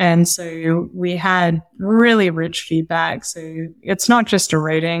 And so we had really rich feedback. So it's not just a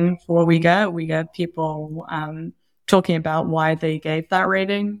rating for what we get. We get people talking about why they gave that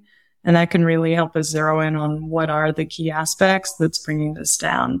rating. And that can really help us zero in on what are the key aspects that's bringing this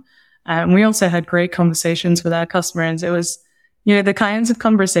down. And we also had great conversations with our customers. It was, the kinds of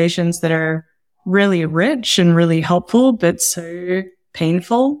conversations that are really rich and really helpful, but so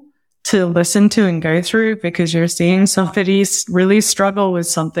painful to listen to and go through, because you're seeing somebody really struggle with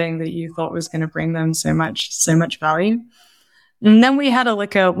something that you thought was going to bring them so much value. And then we had a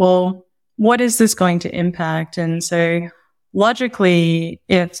look at, well, what is this going to impact? And so logically,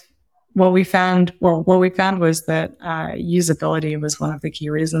 what we found was that usability was one of the key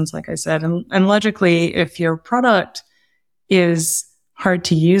reasons, like I said. And logically, if your product is hard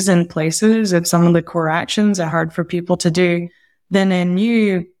to use in places, if some of the core actions are hard for people to do, then a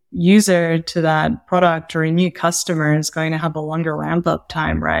new user to that product or a new customer is going to have a longer ramp up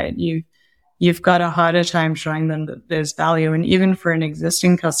time, right? You've got a harder time showing them that there's value. And even for an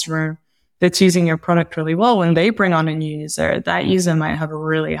existing customer that's using your product really well, when they bring on a new user, that user might have a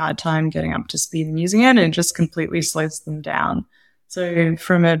really hard time getting up to speed and using it, and it just completely slows them down. So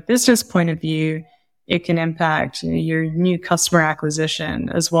from a business point of view, it can impact your new customer acquisition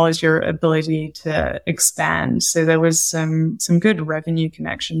as well as your ability to expand. So there was some good revenue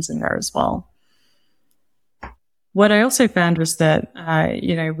connections in there as well. What I also found was that,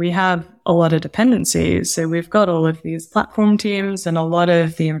 we have a lot of dependencies. So we've got all of these platform teams, and a lot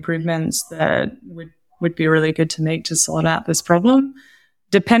of the improvements that would be really good to make to sort out this problem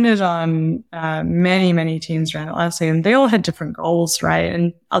depended on many, many teams around Atlassian. They all had different goals, right?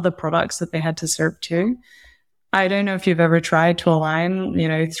 And other products that they had to serve too. I don't know if you've ever tried to align,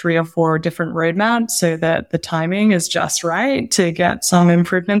 3 or 4 different roadmaps so that the timing is just right to get some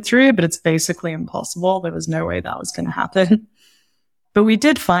improvement through, but it's basically impossible. There was no way that was going to happen. But we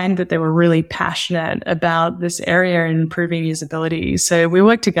did find that they were really passionate about this area and improving usability. So we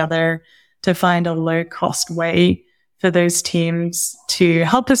worked together to find a low-cost way for those teams to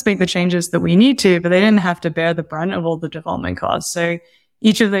help us make the changes that we need to, but they didn't have to bear the brunt of all the development costs. So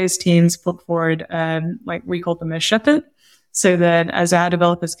each of those teams put forward, like we called them a shepherd, so that as our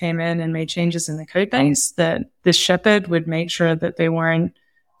developers came in and made changes in the code base, that this shepherd would make sure that they weren't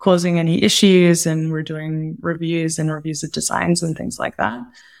causing any issues, and we're doing reviews of designs and things like that.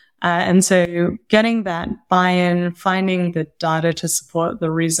 And so getting that buy-in, finding the data to support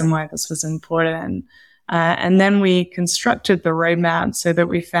the reason why this was important. And then we constructed the roadmap so that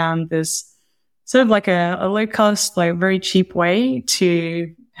we found this sort of like a low cost, like very cheap way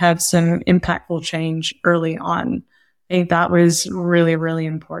to have some impactful change early on. I think that was really, really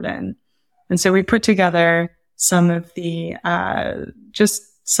important. And so we put together some of the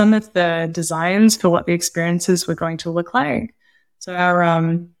designs for what the experiences were going to look like. So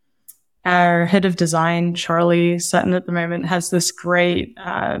our head of design, Charlie Sutton, at the moment has this great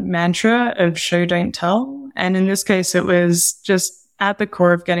mantra of show, don't tell. And in this case, it was just at the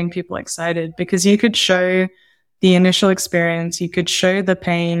core of getting people excited, because you could show the initial experience, you could show the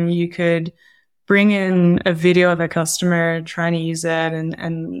pain, you could bring in a video of a customer trying to use it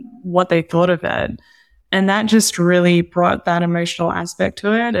and what they thought of it. And that just really brought that emotional aspect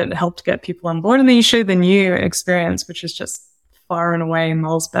to it. It helped get people on board. And then you show the new experience, which is just far and away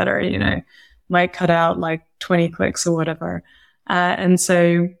miles better, might cut out like 20 clicks or whatever. And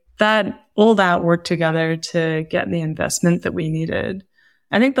so all that worked together to get the investment that we needed.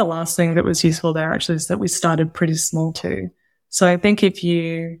 I think the last thing that was useful there actually is that we started pretty small too. So I think if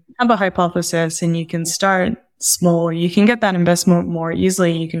you have a hypothesis and you can start small, you can get that investment more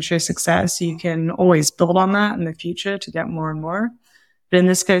easily. You can show success. You can always build on that in the future to get more and more. But in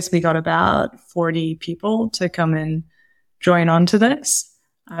this case, we got about 40 people to come and join onto this.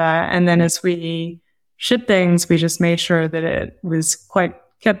 And then as we shipped things, we just made sure that it was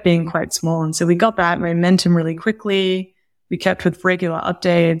kept being quite small. And so we got that momentum really quickly. We kept with regular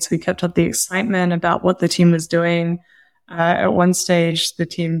updates. We kept up the excitement about what the team was doing. At one stage, the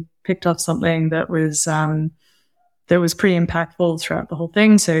team picked up something that was pretty impactful throughout the whole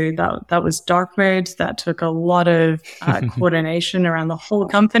thing. So that was dark mode. That took a lot of coordination around the whole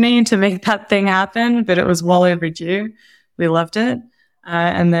company to make that thing happen, but it was well overdue. We loved it.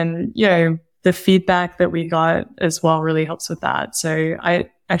 And then, the feedback that we got as well really helps with that. So I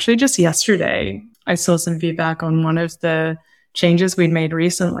actually just yesterday, I saw some feedback on one of the changes we'd made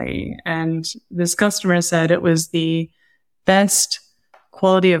recently. And this customer said it was the best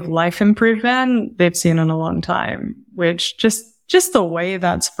quality of life improvement they've seen in a long time, which just the way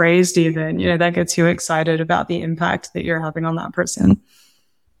that's phrased even, that gets you excited about the impact that you're having on that person.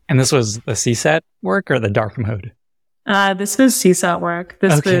 And this was the CSAT work or the dark mode? This was CSAT work.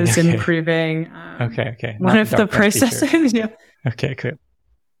 This was improving one of the processes. Yeah. Okay, cool.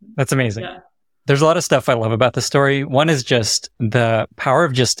 That's amazing. Yeah. There's a lot of stuff I love about the story. One is just the power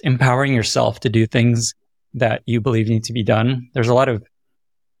of just empowering yourself to do things that you believe need to be done. There's a lot of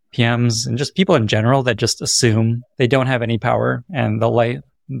PMs and just people in general that just assume they don't have any power, and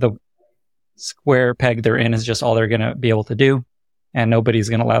the square peg they're in is just all they're going to be able to do. And nobody's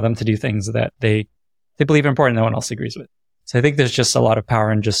going to allow them to do things that they believe are important no one else agrees with. So I think there's just a lot of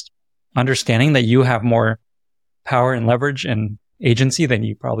power in just understanding that you have more power and leverage and agency than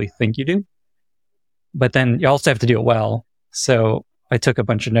you probably think you do. But then you also have to do it well. So I took a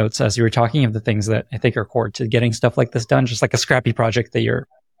bunch of notes as you were talking of the things that I think are core to getting stuff like this done, just like a scrappy project that you're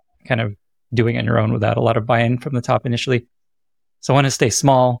kind of doing on your own without a lot of buy-in from the top initially. So one is stay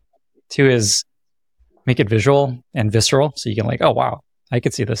small. Two is make it visual and visceral. So you can like, oh, wow, I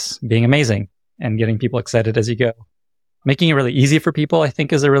could see this being amazing, and getting people excited as you go. Making it really easy for people, I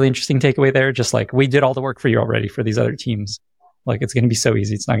think, is a really interesting takeaway there. Just like, we did all the work for you already for these other teams. Like, it's going to be so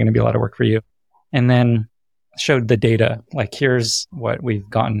easy. It's not going to be a lot of work for you. And then showed the data. Like, here's what we've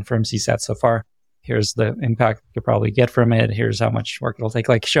gotten from CSAT so far. Here's the impact you could probably get from it. Here's how much work it'll take.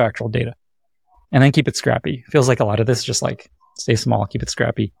 Like, show actual data. And then keep it scrappy. Feels like a lot of this just like, stay small, keep it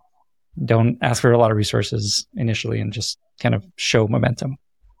scrappy. Don't ask for a lot of resources initially, and just kind of show momentum.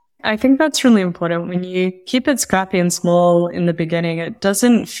 I think that's really important. When you keep it scrappy and small in the beginning, it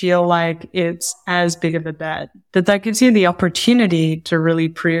doesn't feel like it's as big of a bet. That gives you the opportunity to really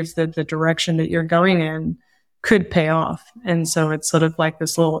prove that the direction that you're going in could pay off. And so it's sort of like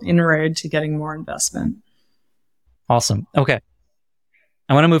this little inroad to getting more investment. Awesome. Okay.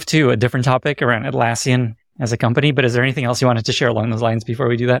 I want to move to a different topic around Atlassian as a company, but is there anything else you wanted to share along those lines before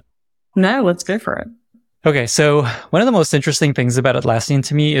we do that? No, let's go for it. Okay, so one of the most interesting things about Atlassian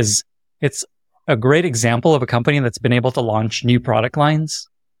to me is it's a great example of a company that's been able to launch new product lines.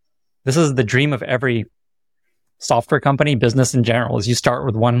 This is the dream of every software company, business in general, is you start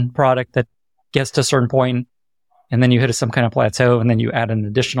with one product that gets to a certain point, and then you hit some kind of plateau, and then you add an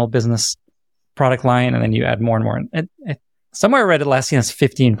additional business product line, and then you add more and more. Somewhere I read Atlassian has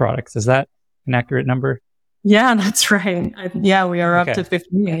 15 products. Is that an accurate number? Yeah, that's right. We are up to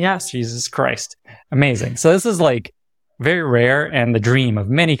 15. Yes. Jesus Christ. Amazing. So this is like very rare and the dream of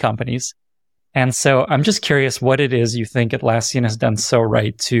many companies. And so I'm just curious what it is you think Atlassian has done so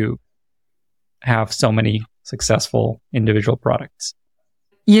right to have so many successful individual products.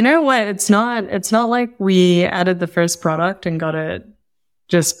 You know what? It's not like we added the first product and got it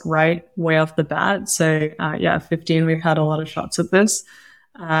just right way off the bat. So 15, we've had a lot of shots at this.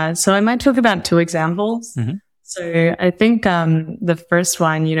 So I might talk about two examples. Mm-hmm. So I think the first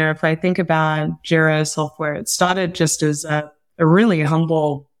one, if I think about Jira software, it started just as a really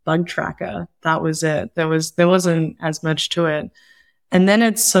humble bug tracker. That was it. There wasn't as much to it. And then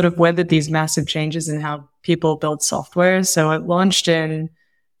it's sort of weathered these massive changes in how people build software. So it launched in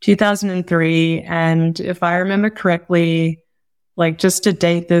 2003. And if I remember correctly, like just to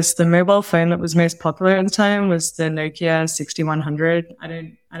date this, the mobile phone that was most popular at the time was the Nokia 6100. I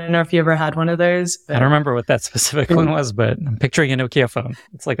don't know if you ever had one of those. I don't remember what that specific one was, but I'm picturing a Nokia phone.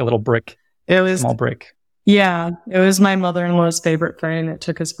 It's like a little brick. Small brick. Yeah, it was my mother-in-law's favorite phone. It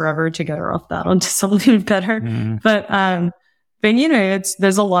took us forever to get her off that onto something better. Mm. But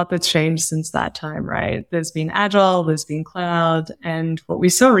there's a lot that's changed since that time, right? There's been Agile, there's been cloud, and what we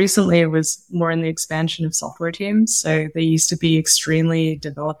saw recently was more in the expansion of software teams. So they used to be extremely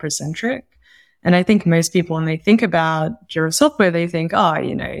developer-centric. And I think most people, when they think about Jira software, they think,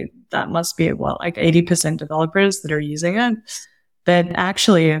 that must be, like 80% developers that are using it. But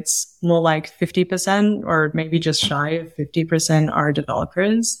actually, it's more like 50% or maybe just shy of 50% are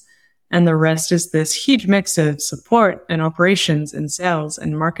developers. And the rest is this huge mix of support and operations and sales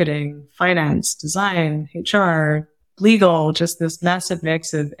and marketing, finance, design, HR, legal, just this massive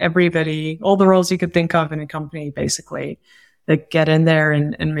mix of everybody, all the roles you could think of in a company, basically, that get in there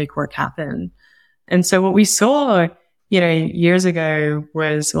and make work happen. And so what we saw, years ago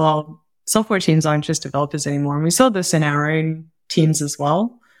was, software teams aren't just developers anymore. And we saw this in our own teams as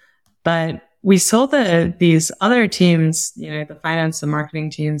well. But we saw that these other teams, the finance, the marketing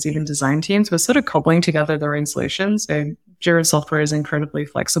teams, even design teams, were sort of cobbling together their own solutions. So Jira software is incredibly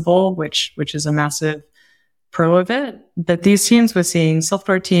flexible, which is a massive pro of it. But these teams were seeing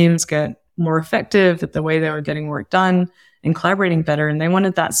software teams get more effective at the way they were getting work done and collaborating better. And they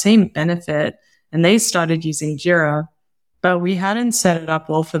wanted that same benefit. And they started using Jira, but we hadn't set it up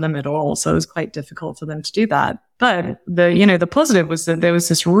well for them at all. So it was quite difficult for them to do that. But the positive was that there was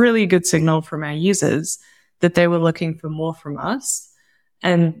this really good signal from our users that they were looking for more from us.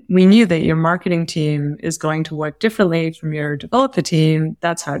 And we knew that your marketing team is going to work differently from your developer team.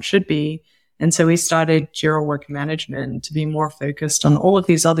 That's how it should be. And so we started Jira Work Management to be more focused on all of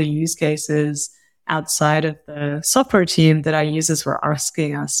these other use cases outside of the software team that our users were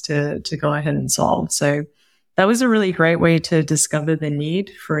asking us to go ahead and solve. So that was a really great way to discover the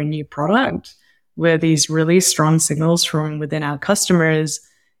need for a new product, where these really strong signals from within our customers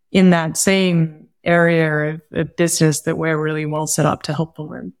in that same area of business that we're really well set up to help them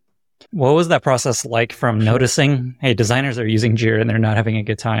with. What was that process like from noticing, hey, designers are using Jira and they're not having a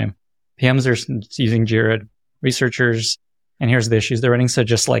good time. PMs are using Jira, researchers, and here's the issues they're running. So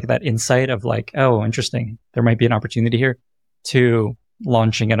just like that insight of like, oh, interesting, there might be an opportunity here, to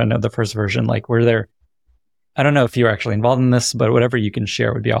launching, I don't know, the first version, like were there, I don't know if you were actually involved in this, but whatever you can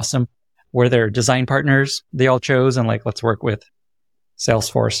share would be awesome. Were there design partners they all chose and like, let's work with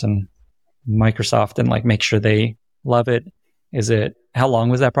Salesforce and Microsoft and like make sure they love it? How long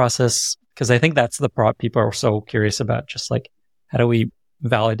was that process? Because I think that's the part people are so curious about, just like, how do we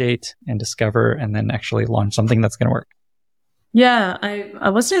validate and discover and then actually launch something that's going to work? Yeah, I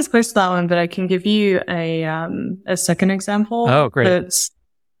wasn't as close to that one, but I can give you a second example. Oh, great.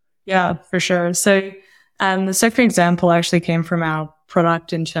 Yeah, for sure. So the second example actually came from our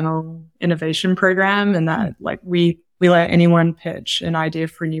product and channel innovation program, and that like we let anyone pitch an idea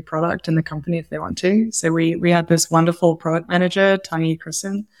for a new product in the company if they want to. So we had this wonderful product manager, Tanya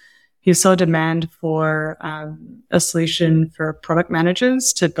Christen, who saw demand for a solution for product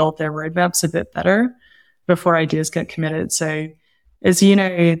managers to build their roadmaps a bit better before ideas get committed. So as you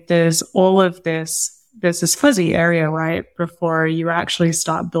know, there's this fuzzy area, right, before you actually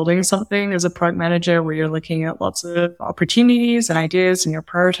start building something as a product manager, where you're looking at lots of opportunities and ideas and you're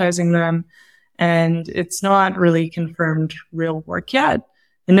prioritizing them. And it's not really confirmed real work yet.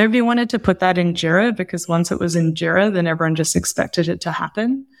 And nobody wanted to put that in Jira, because once it was in Jira, then everyone just expected it to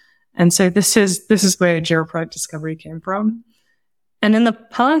happen. And so this is where Jira Product Discovery came from. And in the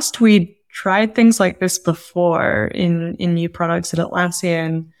past, we tried things like this before in new products at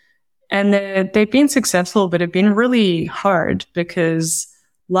Atlassian, and they've been successful, but have been really hard because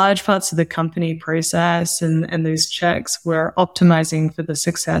large parts of the company process and those checks were optimizing for the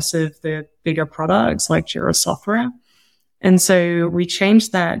success of the bigger products like Jira Software. And so we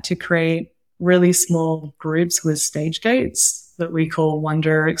changed that to create really small groups with stage gates that we call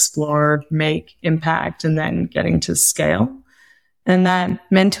Wonder, Explore, Make, Impact, and then getting to scale. And that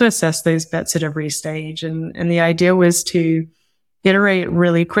meant to assess those bets at every stage. And the idea was to iterate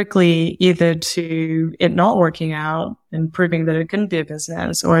really quickly, either to it not working out and proving that it couldn't be a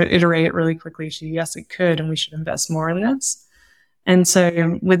business, or iterate really quickly to, yes, it could, and we should invest more in this. And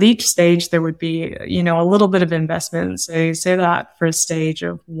so with each stage, there would be, a little bit of investment. So say that first stage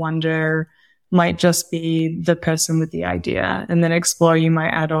of Wonder might just be the person with the idea. And then Explore, you might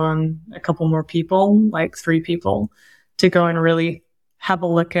add on a couple more people, like 3 people, to go and really have a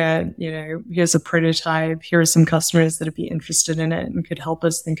look at, here's a prototype, here are some customers that would be interested in it and could help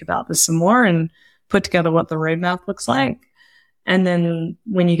us think about this some more and put together what the roadmap looks like. And then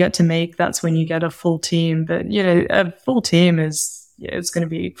when you get to Make, that's when you get a full team. But, a full team it's going to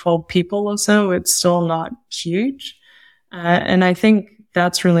be 12 people or so. It's still not huge. And I think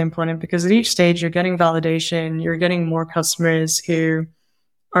that's really important, because at each stage you're getting validation, you're getting more customers who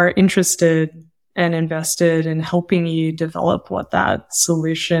are interested and invested in helping you develop what that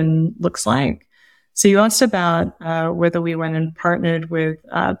solution looks like. So you asked about whether we went and partnered with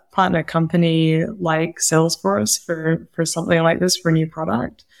a partner company like Salesforce for something like this, for a new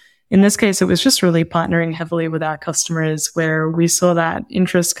product. In this case, it was just really partnering heavily with our customers, where we saw that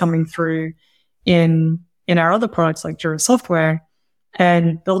interest coming through in our other products like Jira Software,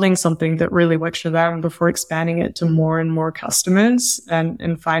 and building something that really works for them before expanding it to more and more customers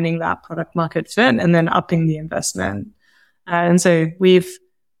and finding that product market fit and then upping the investment. And so we've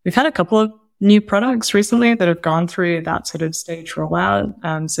had a couple of new products recently that have gone through that sort of stage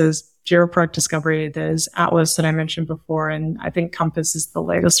rollout. So there's Jira Product Discovery, there's Atlas that I mentioned before, and I think Compass is the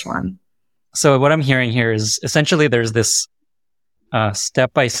latest one. So what I'm hearing here is essentially there's this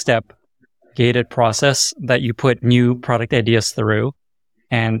step-by-step gated process that you put new product ideas through,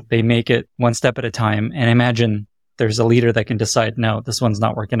 and they make it one step at a time. And imagine there's a leader that can decide, no, this one's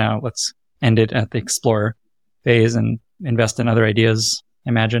not working out. Let's end it at the Explore phase and invest in other ideas,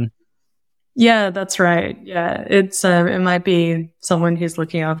 imagine. Yeah, that's right. Yeah, it's it might be someone who's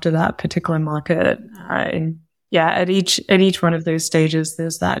looking after that particular market. And yeah, at each one of those stages,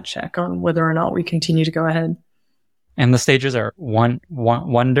 there's that check on whether or not we continue to go ahead. And the stages are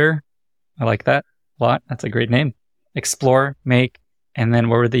Wonder. I like that a lot. That's a great name. Explore, Make, and then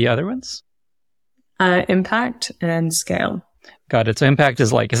what were the other ones? Impact and Scale. Got it. So impact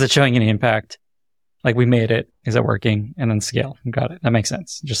is like, is it showing any impact? Like we made it, is it working? And then scale. Got it. That makes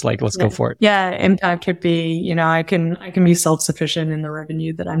sense. Just like, let's go for it. Yeah. Impact could be, I can be self-sufficient in the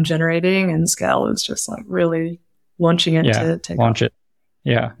revenue that I'm generating, and scale is just like really launching it to take launch off. it.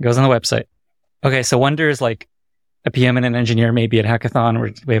 Yeah. Goes on the website. Okay. So Wonder is like a PM and an engineer, maybe at hackathon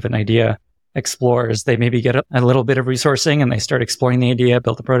where we have an idea, explores, they maybe get a little bit of resourcing and they start exploring the idea,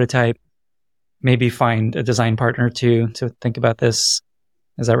 build a prototype, maybe find a design partner to think about this.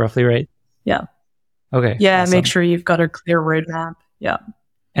 Is that roughly right? Yeah. Okay. Yeah. Awesome. Make sure you've got a clear roadmap. Yeah.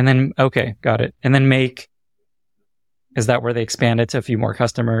 And then, okay, got it. And then is that where they expand it to a few more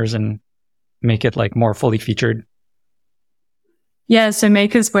customers and make it like more fully featured? Yeah, so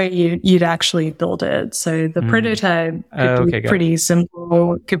Make is where you'd actually build it. So the prototype could be pretty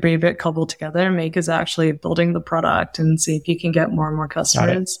simple, could be a bit cobbled together. Make is actually building the product and see if you can get more and more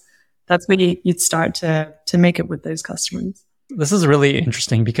customers. That's when you'd start to make it with those customers. This is really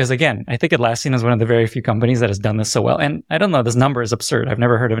interesting because, again, I think Atlassian is one of the very few companies that has done this so well. And I don't know, this number is absurd. I've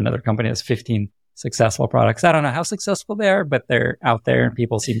never heard of another company that's 15 successful products. I don't know how successful they are, but they're out there and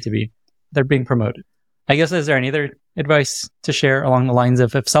people seem to be, they're being promoted. I guess, is there any other advice to share along the lines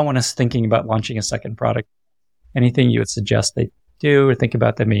of if someone is thinking about launching a second product, anything you would suggest they do or think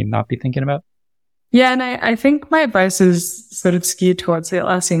about that may not be thinking about? Yeah, and I think my advice is sort of skewed towards the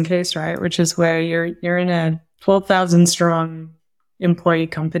Atlassian case, right? Which is where you're in a 12,000 strong employee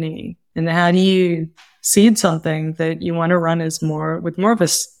company. And how do you seed something that you want to run with more of a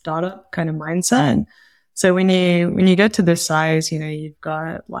startup kind of mindset? So when you get to this size, you've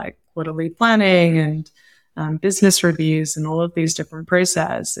got like quarterly planning and business reviews and all of these different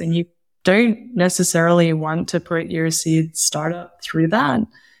processes, and you don't necessarily want to put your seed startup through that.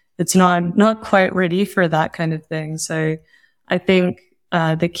 It's not quite ready for that kind of thing. So I think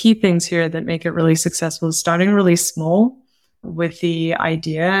the key things here that make it really successful is starting really small with the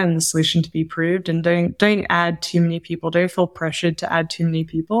idea and the solution to be proved, and don't add too many people. Don't feel pressured to add too many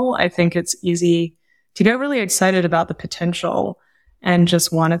people. I think it's easy to get really excited about the potential and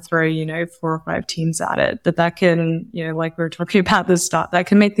just want to throw, 4 or 5 teams at it. But that can, like we were talking about this start, that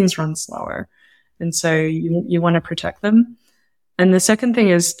can make things run slower. And so you want to protect them. And the second thing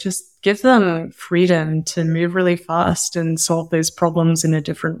is just give them freedom to move really fast and solve those problems in a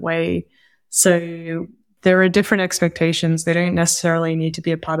different way. So there are different expectations. They don't necessarily need to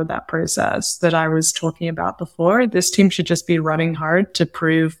be a part of that process that I was talking about before. This team should just be running hard to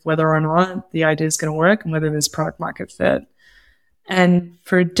prove whether or not the idea is going to work and whether there's product market fit. And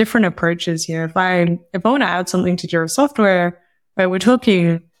for different approaches, if I want to add something to Jira software, right, we're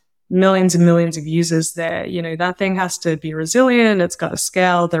talking millions and millions of users there. That thing has to be resilient. It's got to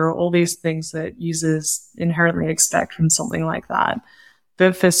scale. There are all these things that users inherently expect from something like that.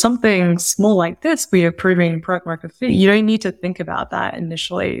 But for something small like this, we are proving product market fit. You don't need to think about that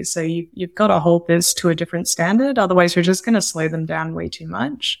initially. So you've got to hold this to a different standard. Otherwise, you're just going to slow them down way too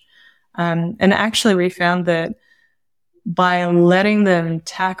much. And actually, we found that by letting them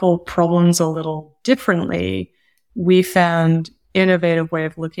tackle problems a little differently, we found innovative way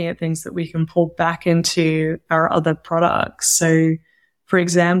of looking at things that we can pull back into our other products. So, for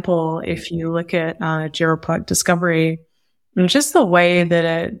example, if you look at Jira Product Discovery, and just the way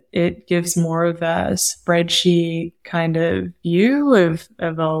that it gives more of a spreadsheet kind of view of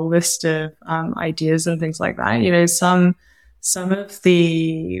a list of ideas and things like that.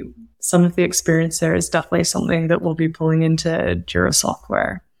 Some of the experience there is definitely something that we'll be pulling into Jira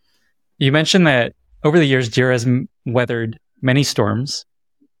software. You mentioned that over the years, Jira has weathered many storms.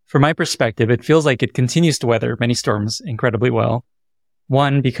 From my perspective, it feels like it continues to weather many storms incredibly well.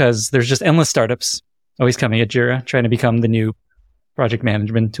 One, because there's just endless startups always coming at Jira, trying to become the new project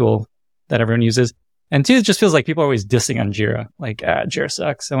management tool that everyone uses. And two, it just feels like people are always dissing on Jira. Like, Jira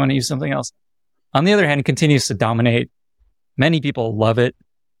sucks. I want to use something else. On the other hand, it continues to dominate. Many people love it.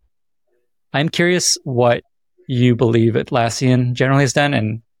 I'm curious what you believe Atlassian generally has done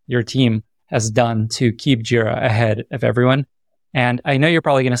and your team has done to keep Jira ahead of everyone. And I know you're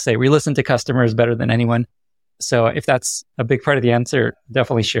probably going to say, we listen to customers better than anyone. So if that's a big part of the answer,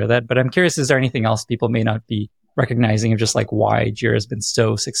 definitely share that. But I'm curious, is there anything else people may not be recognizing of just like why Jira has been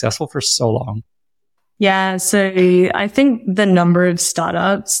so successful for so long? Yeah, so I think the number of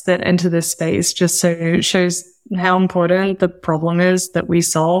startups that enter this space just shows how important the problem is that we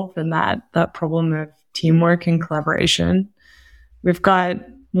solve, and that problem of teamwork and collaboration. We've got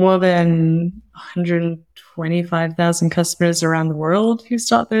more than 125,000 customers around the world who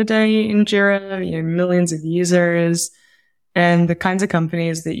start their day in Jira, millions of users, and the kinds of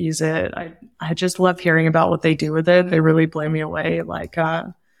companies that use it. I just love hearing about what they do with it. They really blow me away. Like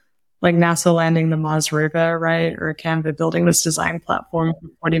like NASA landing the Mars rover, right? Or Canva building this design platform for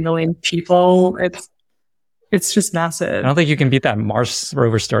 40 million people. It's just massive. I don't think you can beat that Mars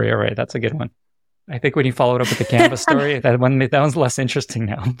rover story. All right, that's a good one. I think when you followed up with the Canva story, that one's less interesting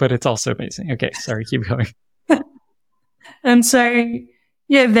now, but it's also amazing. Okay, sorry, keep going. And so,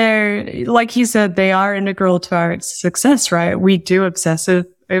 yeah, they're, like you said, they are integral to our success, right? We do obsess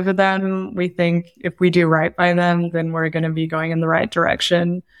over them. We think if we do right by them, then we're going to be going in the right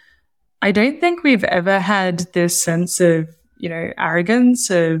direction. I don't think we've ever had this sense of, arrogance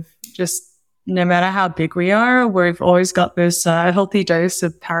of just no matter how big we are, we've always got this healthy dose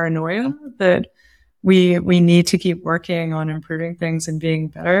of paranoia that we need to keep working on improving things and being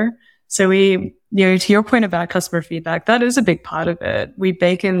better. So to your point about customer feedback, that is a big part of it. We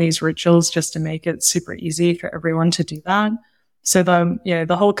bake in these rituals just to make it super easy for everyone to do that. So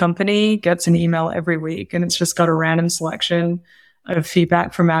the whole company gets an email every week, and it's just got a random selection of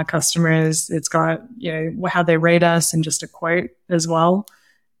feedback from our customers. It's got, how they rate us and just a quote as well.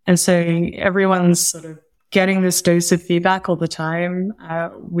 And so everyone's sort of getting this dose of feedback all the time.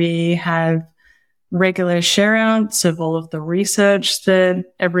 We have regular share outs of all of the research that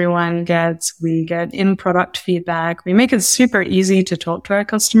everyone gets. We get in-product feedback. We make it super easy to talk to our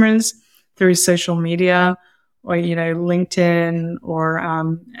customers through social media or, LinkedIn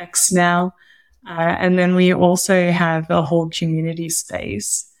or X now. And then we also have a whole community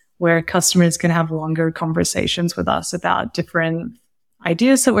space where customers can have longer conversations with us about different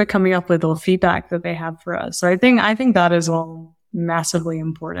ideas that we're coming up with or feedback that they have for us. So I think that is all massively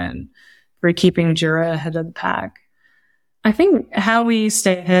important for keeping Jira ahead of the pack. I think how we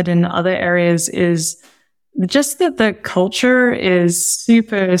stay ahead in other areas is just that the culture is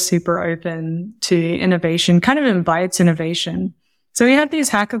super, super open to innovation, kind of invites innovation. So we have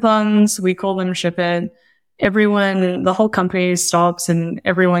these hackathons, we call them Ship It. Everyone, the whole company stops and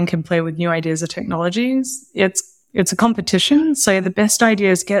everyone can play with new ideas or technologies. It's a competition. So the best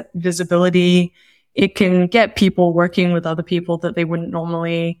ideas get visibility. It can get people working with other people that they wouldn't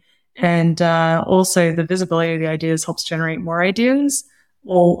normally. And also the visibility of the ideas helps generate more ideas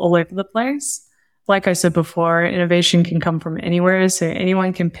all over the place. Like I said before, innovation can come from anywhere. So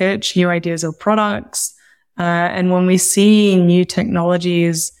anyone can pitch new ideas or products. And when we see new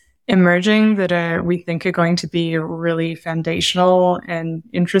technologies emerging that we think are going to be really foundational and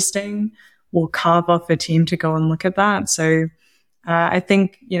interesting, we'll carve off a team to go and look at that. So I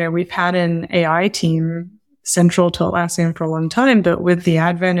think, we've had an AI team central to Atlassian for a long time, but with the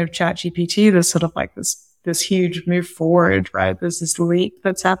advent of ChatGPT, there's sort of like this huge move forward, right? There's this leap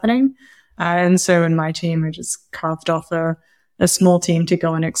that's happening. And so in my team, I just carved off a small team to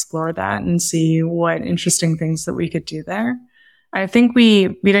go and explore that and see what interesting things that we could do there. I think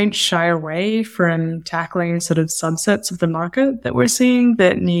we don't shy away from tackling sort of subsets of the market that we're seeing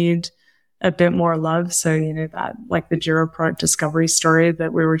that need a bit more love. So, that like the Jira product discovery story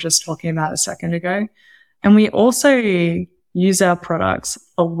that we were just talking about a second ago. And we also use our products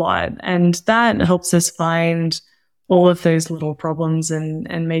a lot, and that helps us find all of those little problems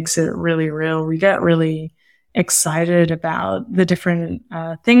and makes it really real. We get really excited about the different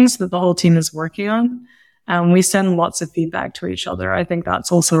things that the whole team is working on. We send lots of feedback to each other. I think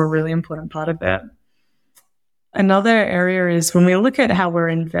that's also a really important part of it. Another area is when we look at how we're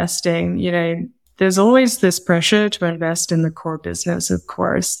investing, there's always this pressure to invest in the core business, of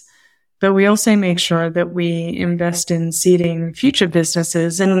course. But we also make sure that we invest in seeding future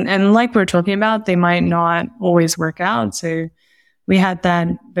businesses. And like we're talking about, they might not always work out. So we had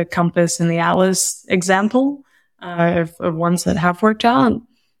the Compass and the Atlas example of ones that have worked out.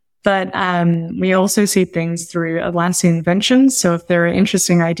 But we also see things through Atlassian inventions. So if there are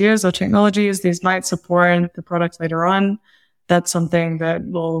interesting ideas or technologies, these might support the product later on. That's something that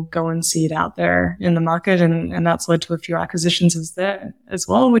we'll go and seed out there in the market. And that's led to a few acquisitions as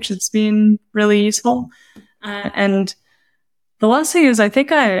well, which has been really useful. And the last thing is I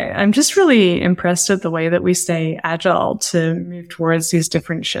think I'm just really impressed at the way that we stay agile to move towards these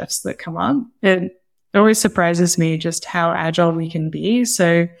different shifts that come up. It always surprises me just how agile we can be.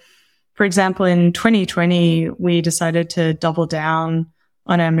 So, for example, in 2020, we decided to double down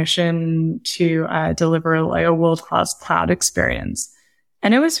on our mission to deliver a world-class cloud experience.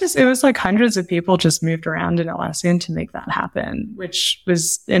 And it was like hundreds of people just moved around in Atlassian to make that happen, which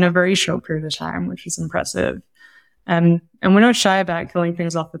was in a very short period of time, which was impressive. And we're not shy about killing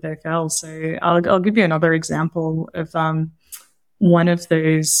things off with their fails. So I'll give you another example of one of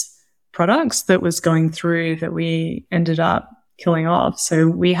those products that was going through that we ended up killing off. So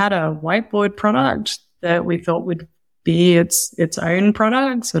we had a whiteboard product that we thought would be its own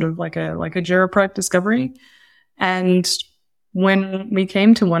product, sort of like a Jira product discovery. And when we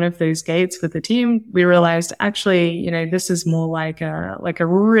came to one of those gates with the team, we realized actually, this is more like a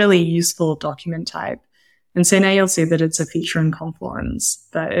really useful document type. And so now you'll see that it's a feature in Confluence,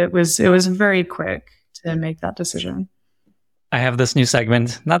 but it was very quick to make that decision. I have this new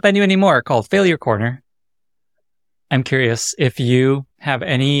segment, not that new anymore, called Failure Corner. I'm curious if you have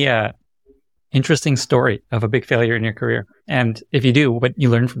any interesting story of a big failure in your career. And if you do, what you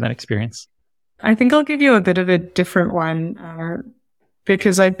learned from that experience. I think I'll give you a bit of a different one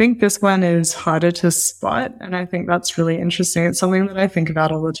because I think this one is harder to spot. And I think that's really interesting. It's something that I think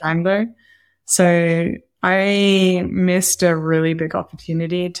about all the time, though. So I missed a really big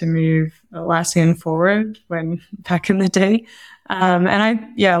opportunity to move Atlassian forward back in the day. And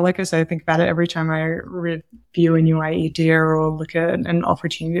like I said, I think about it every time I review a new idea or look at an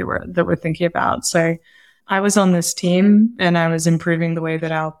opportunity that we're thinking about. So I was on this team and I was improving the way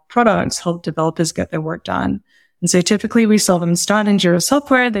that our products help developers get their work done. And so typically we saw them start in Jira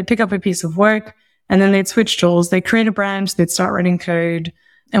software, they'd pick up a piece of work and then they'd switch tools, they'd create a branch, they'd start writing code.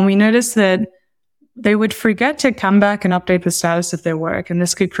 And we noticed that they would forget to come back and update the status of their work. And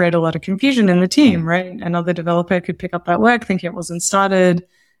this could create a lot of confusion in the team, right? Another developer could pick up that work, thinking it wasn't started.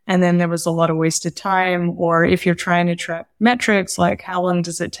 And then there was a lot of wasted time. Or if you're trying to track metrics, like how long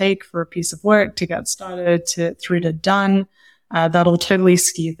does it take for a piece of work to get started through to done, that'll totally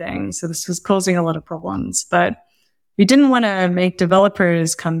skew things. So this was causing a lot of problems. But we didn't want to make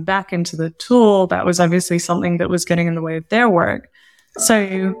developers come back into the tool. That was obviously something that was getting in the way of their work.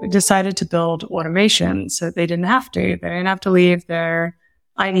 So we decided to build automation so they didn't have to. They didn't have to leave their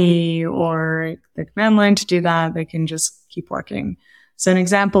IDE or the command line to do that. They can just keep working. So an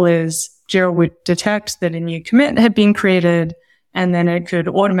example is Jira would detect that a new commit had been created, and then it could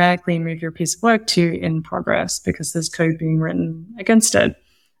automatically move your piece of work to in progress because there's code being written against it.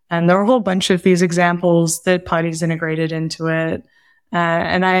 And there are a whole bunch of these examples, third parties integrated into it.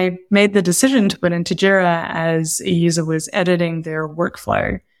 And I made the decision to put into Jira as a user was editing their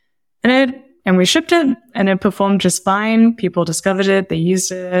workflow. And we shipped it and it performed just fine. People discovered it. They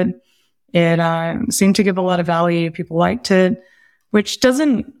used it. It seemed to give a lot of value. People liked it, which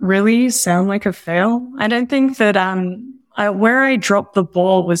doesn't really sound like a fail. I don't think that where I dropped the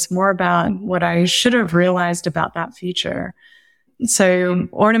ball was more about what I should have realized about that feature. So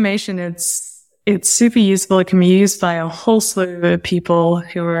automation, it's super useful. It can be used by a whole slew of people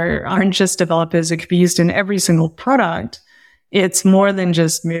who aren't just developers. It could be used in every single product. It's more than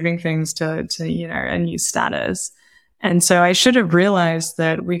just moving things to a new status. And so I should have realized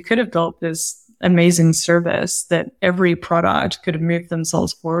that we could have built this amazing service that every product could have moved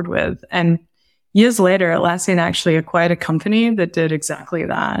themselves forward with. And years later, Atlassian actually acquired a company that did exactly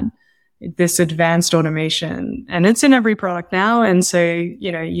that. This advanced automation, and it's in every product now. And so,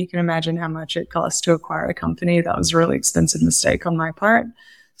 you can imagine how much it costs to acquire a company. That was a really expensive mistake on my part.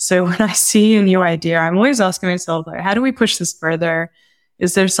 So when I see a new idea, I'm always asking myself, like, how do we push this further?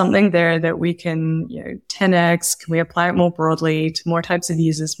 Is there something there that we can, 10x? Can we apply it more broadly to more types of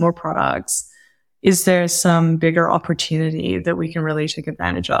users, more products? Is there some bigger opportunity that we can really take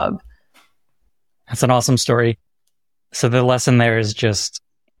advantage of? That's an awesome story. So the lesson there is just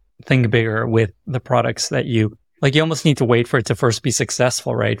think bigger with the products that you almost need to wait for it to first be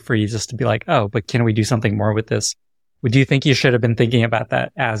successful, right? For you just to be like, oh, but can we do something more with this? Would you think you should have been thinking about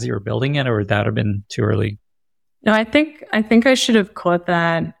that as you were building it, or would that have been too early? No, I think I should have caught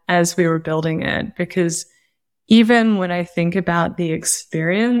that as we were building it, because even when I think about the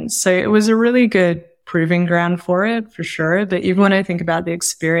experience, so it was a really good proving ground for it, for sure. But even when I think about the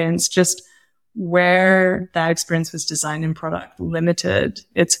experience, just where that experience was designed in product limited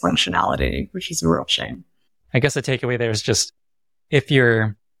its functionality, which is a real shame. I guess the takeaway there is just, if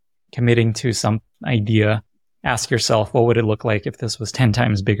you're committing to some idea, ask yourself, what would it look like if this was 10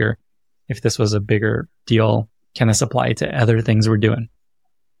 times bigger? If this was a bigger deal, can this apply to other things we're doing?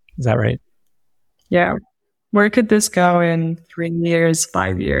 Is that right? Yeah. Where could this go in 3 years,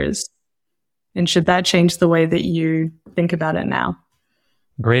 5 years? And should that change the way that you think about it now?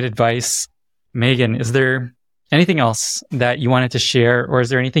 Great advice. Megan, is there anything else that you wanted to share, or is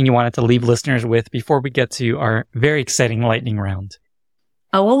there anything you wanted to leave listeners with before we get to our very exciting lightning round?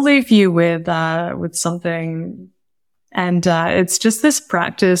 I will leave you with something, and it's just this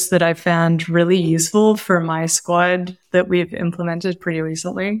practice that I found really useful for my squad that we've implemented pretty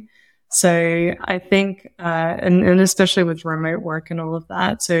recently. So I think, and especially with remote work and all of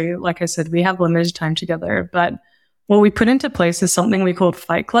that. So like I said, we have limited time together, but what we put into place is something we call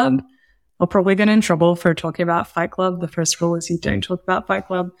Fight Club. I'll probably get in trouble for talking about Fight Club. The first rule is you don't talk about Fight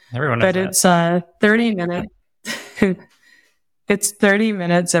Club. Everyone knows that. It's 30 minutes. It's 30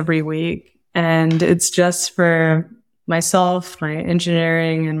 minutes every week, and it's just for myself, my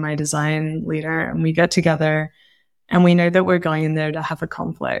engineering, and my design leader, and we get together and we know that we're going in there to have a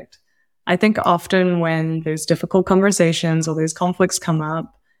conflict. I think often when those difficult conversations or those conflicts come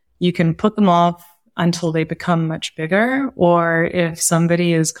up, you can put them off until they become much bigger. Or if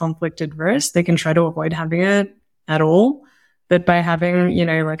somebody is conflict adverse, they can try to avoid having it at all. But by having,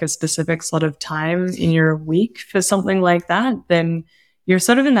 like a specific slot of time in your week for something like that, then you're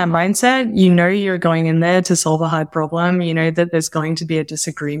sort of in that mindset. You're going in there to solve a hard problem. You know that there's going to be a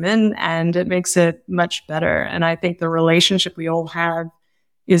disagreement, and it makes it much better. And I think the relationship we all have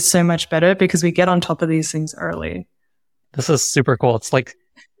is so much better because we get on top of these things early. This is super cool. It's like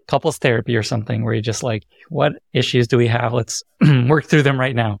couples therapy or something where you just like, what issues do we have? Let's work through them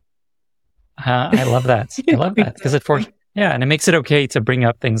right now. I love that. I love that because and it makes it okay to bring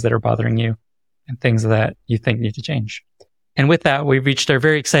up things that are bothering you and things that you think need to change. And with that, we've reached our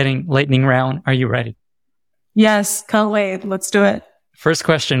very exciting lightning round. Are you ready? Yes, can't wait. Let's do it. First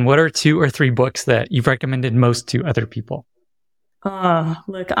question, what are 2 or 3 books that you've recommended most to other people?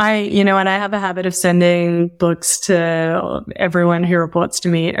 Look, I have a habit of sending books to everyone who reports to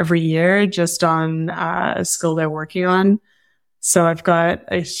me every year just on a skill they're working on. So I've got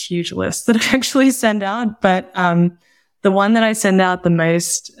a huge list that I actually send out, but the one that I send out the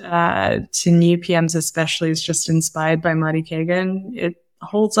most to new PMs especially is just Inspired by Marty Kagan. It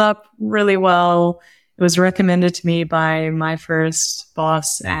holds up really well. It was recommended to me by my first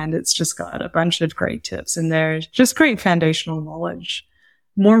boss, and it's just got a bunch of great tips in there, just great foundational knowledge.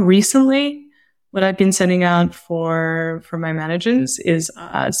 More recently, what I've been sending out for my managers is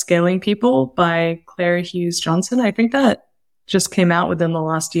Scaling People by Claire Hughes Johnson. I think that just came out within the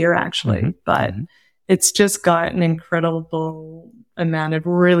last year, actually, but it's just got an incredible amount of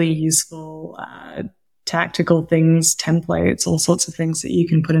really useful tactical things, templates, all sorts of things that you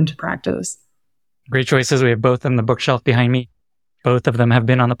can put into practice. Great choices. We have both on the bookshelf behind me. Both of them have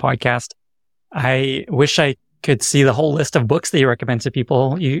been on the podcast. I wish I could see the whole list of books that you recommend to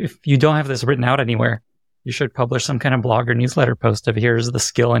people. If you don't have this written out anywhere, you should publish some kind of blog or newsletter post of here's the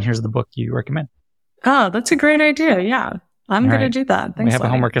skill and here's the book you recommend. Oh, that's a great idea. Yeah, I'm going to do that. Thanks, we have a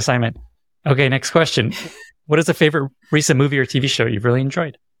homework assignment. Okay, next question. What is a favorite recent movie or TV show you've really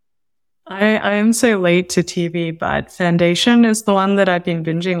enjoyed? I am so late to TV, but Foundation is the one that I've been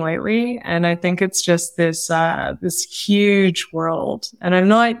binging lately. And I think it's just this huge world. And I'm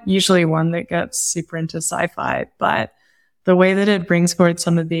not usually one that gets super into sci-fi, but the way that it brings forward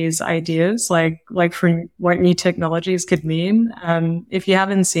some of these ideas, like for what new technologies could mean. If you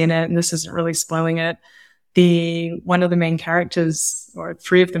haven't seen it, and this isn't really spoiling it, one of the main characters, or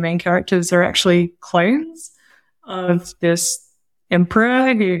 3 of the main characters, are actually clones of this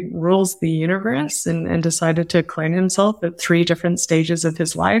emperor who rules the universe and decided to clone himself at 3 different stages of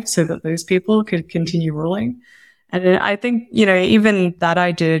his life so that those people could continue ruling. And I think, even that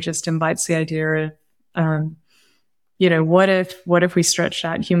idea just invites the idea of, what if we stretched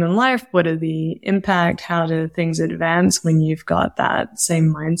out human life? What are the impact? How do things advance when you've got that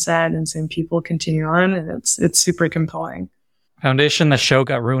same mindset and same people continue on? And it's super compelling. Foundation, the show,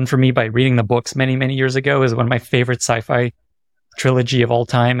 got ruined for me by reading the books many, many years ago. Is one of my favorite sci-fi trilogy of all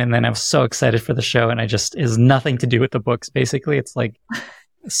time. And then I was so excited for the show, and is nothing to do with the books. Basically, it's like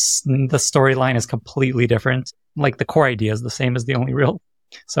the storyline is completely different. Like the core idea is the same as the only real.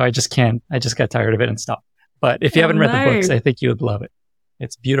 So I just got tired of it and stopped. But if you haven't read the books, I think you would love it.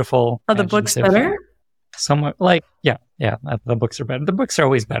 It's beautiful. Are the books better? Somewhat yeah, the books are better. The books are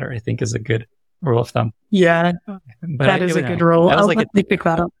always better, I think, is a good rule of thumb. Yeah, but that is a good rule. I was like I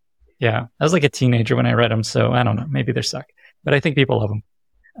was like a teenager when I read them, so I don't know. Maybe they suck. But I think people love them.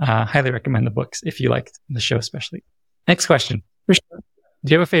 Highly recommend the books if you liked the show, especially. Next question. For sure.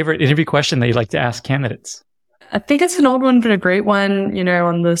 Do you have a favorite interview question that you'd like to ask candidates? I think it's an old one, but a great one.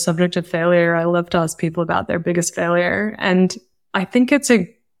 On the subject of failure, I love to ask people about their biggest failure. And I think it's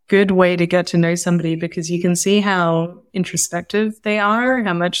a good way to get to know somebody because you can see how introspective they are,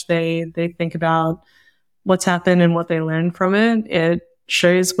 how much they think about what's happened and what they learned from it. It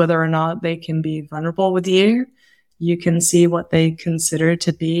shows whether or not they can be vulnerable with you. You can see what they consider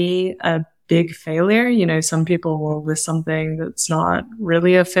to be a big failure. Some people will list something that's not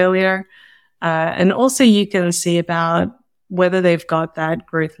really a failure. And also you can see about whether they've got that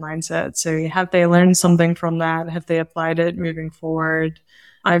growth mindset. So have they learned something from that? Have they applied it moving forward?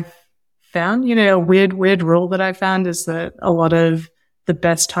 I've found, a weird rule that I found is that a lot of the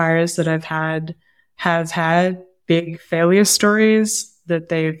best hires that I've had have had big failure stories that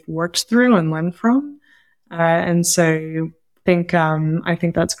they've worked through and learned from. And so I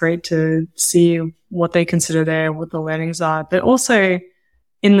think that's great to see what they consider there, what the learnings are, but also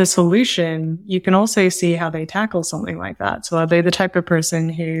in the solution, you can also see how they tackle something like that. So are they the type of person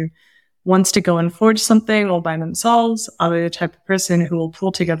who wants to go and forge something all by themselves? Are they the type of person who will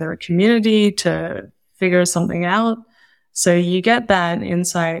pull together a community to figure something out? So you get that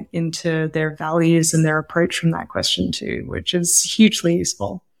insight into their values and their approach from that question too, which is hugely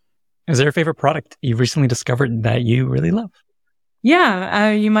useful. Is there a favorite product you've recently discovered that you really love?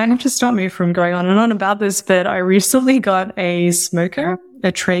 Yeah, you might have to stop me from going on and on about this, but I recently got a smoker,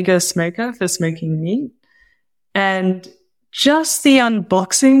 a Traeger smoker for smoking meat. And just the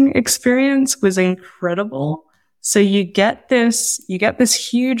unboxing experience was incredible. So you get this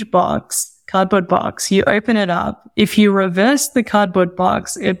huge box, cardboard box. You open it up. If you reverse the cardboard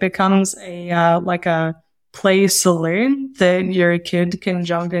box, it becomes like a play saloon that your kid can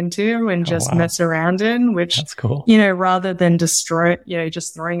jump into and just mess around in, which, that's cool. Rather than destroy it,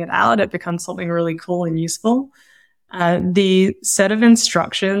 just throwing it out, it becomes something really cool and useful. The set of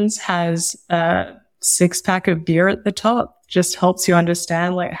instructions has a 6-pack of beer at the top, just helps you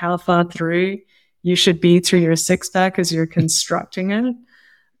understand like how far through you should be through your 6-pack as you're constructing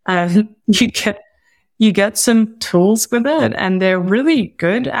it. You get some tools with it, and they're really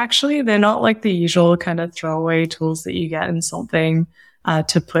good, actually. They're not like the usual kind of throwaway tools that you get in something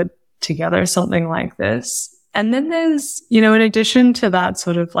to put together something like this. And then there's, in addition to that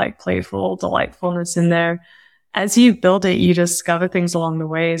sort of like playful delightfulness in there, as you build it, you discover things along the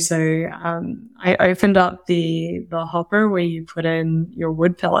way. So I opened up the hopper where you put in your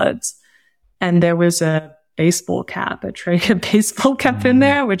wood pellets, and there was a baseball cap, a Traeger baseball cap in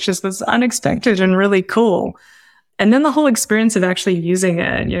there, which just was unexpected and really cool. And then the whole experience of actually using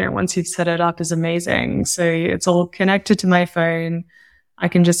it, once you've set it up, is amazing. So it's all connected to my phone. I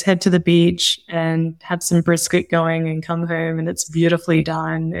can just head to the beach and have some brisket going and come home, and it's beautifully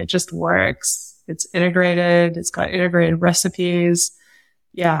done. It just works. It's integrated. It's got integrated recipes.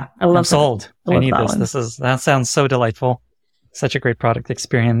 Yeah, I love it. I'm sold. I need this. One. That sounds so delightful. Such a great product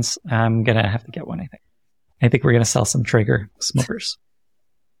experience. I'm going to have to get one, I think. I think we're going to sell some Traeger smokers.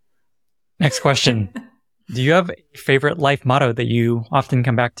 Next question. Do you have a favorite life motto that you often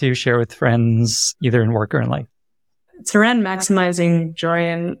come back to, share with friends, either in work or in life? It's around maximizing joy.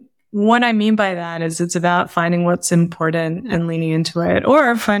 And what I mean by that is it's about finding what's important and leaning into it,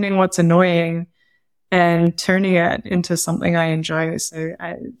 or finding what's annoying and turning it into something I enjoy. So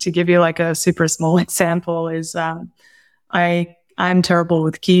to give you like a super small example is I'm terrible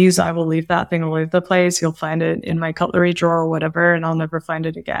with keys. I will leave that thing all over the place. You'll find it in my cutlery drawer or whatever, and I'll never find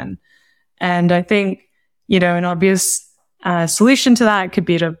it again. And I think, an obvious solution to that could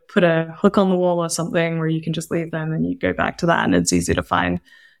be to put a hook on the wall or something where you can just leave them and you go back to that and it's easy to find.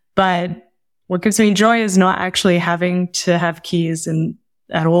 But what gives me joy is not actually having to have keys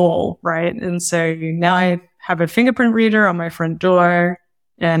at all, right? And so now I have a fingerprint reader on my front door,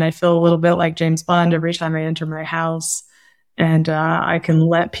 and I feel a little bit like James Bond every time I enter my house. And I can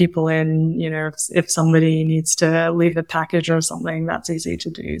let people in, if somebody needs to leave a package or something, that's easy to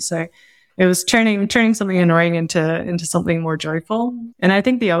do. So it was turning something annoying into something more joyful. And I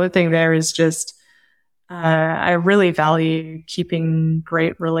think the other thing there is just I really value keeping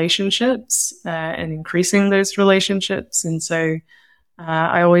great relationships and increasing those relationships. And so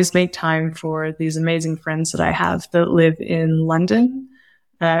I always make time for these amazing friends that I have that live in London.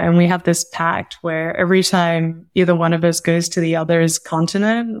 And we have this pact where every time either one of us goes to the other's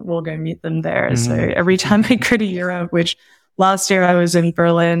continent, we'll go meet them there. Mm-hmm. So every time I go to Europe, which last year I was in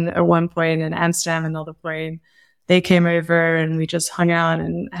Berlin at one point and Amsterdam another point, they came over and we just hung out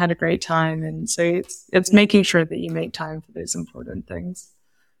and had a great time. And so it's making sure that you make time for those important things.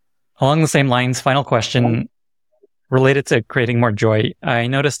 Along the same lines, final question related to creating more joy. I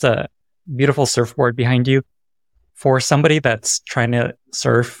noticed a beautiful surfboard behind you. For somebody that's trying to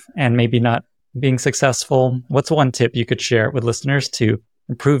surf and maybe not being successful, what's one tip you could share with listeners to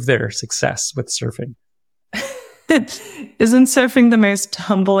improve their success with surfing? Isn't surfing the most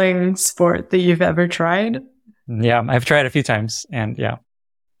humbling sport that you've ever tried? Yeah, I've tried a few times, and yeah,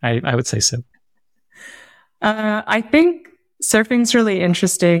 I would say so. I think surfing's really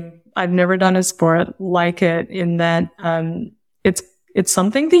interesting. I've never done a sport like it in that it's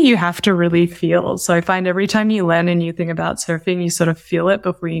something that you have to really feel. So I find every time you land and you think about surfing, you sort of feel it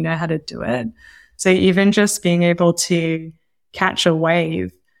before you know how to do it. So even just being able to catch a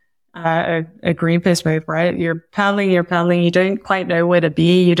wave, a Greenpeace wave, right? You're paddling, you don't quite know where to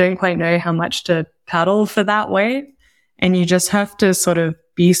be. You don't quite know how much to paddle for that wave. And you just have to sort of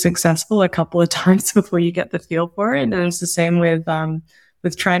be successful a couple of times before you get the feel for it. And it's the same with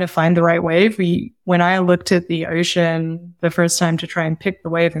trying to find the right wave. When I looked at the ocean the first time to try and pick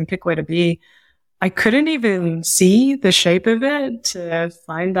the wave and pick where to be, I couldn't even see the shape of it to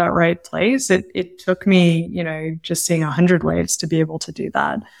find that right place. It took me, just seeing 100 waves to be able to do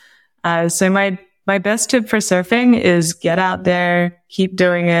that. So my best tip for surfing is get out there, keep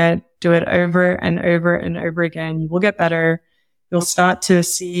doing it, do it over and over and over again. You will get better. You'll start to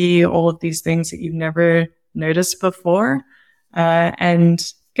see all of these things that you've never noticed before. And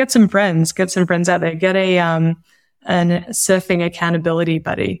get some friends out there. Get a surfing accountability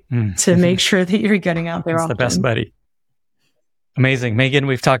buddy to make sure that you're getting out there. That's often. The best buddy. Amazing. Megan,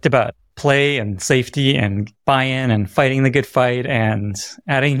 we've talked about play and safety and buy-in and fighting the good fight and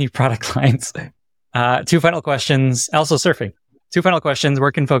adding new product lines. 2 final questions. Also surfing. 2 final questions.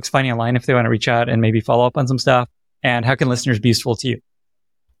 Where can folks find you online if they want to reach out and maybe follow up on some stuff? And how can listeners be useful to you?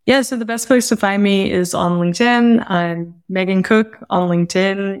 Yeah, so the best place to find me is on LinkedIn. I'm Megan Cook on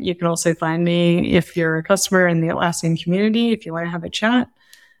LinkedIn. You can also find me if you're a customer in the Atlassian community, if you want to have a chat.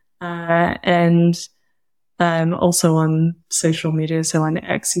 And also on social media, so on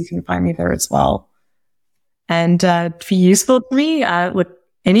X, you can find me there as well. And to be useful to me, look,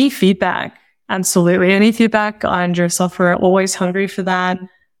 any feedback, absolutely. Any feedback on your software, always hungry for that.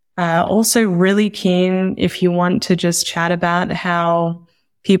 Also really keen if you want to just chat about how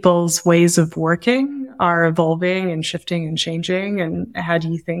people's ways of working are evolving and shifting and changing, and how do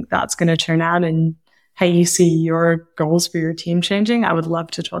you think that's going to turn out and how you see your goals for your team changing. I would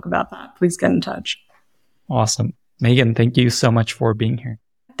love to talk about that. Please get in touch. Awesome. Megan, thank you so much for being here.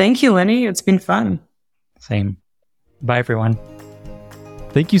 Thank you, Lenny. It's been fun. Same. Bye, everyone.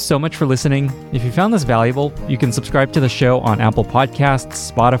 Thank you so much for listening. If you found this valuable, you can subscribe to the show on Apple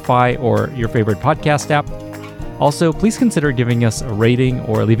Podcasts, Spotify, or your favorite podcast app. Also, please consider giving us a rating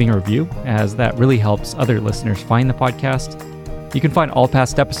or leaving a review, as that really helps other listeners find the podcast. You can find all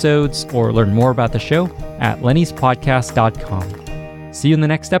past episodes or learn more about the show at lennyspodcast.com. See you in the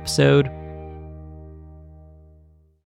next episode.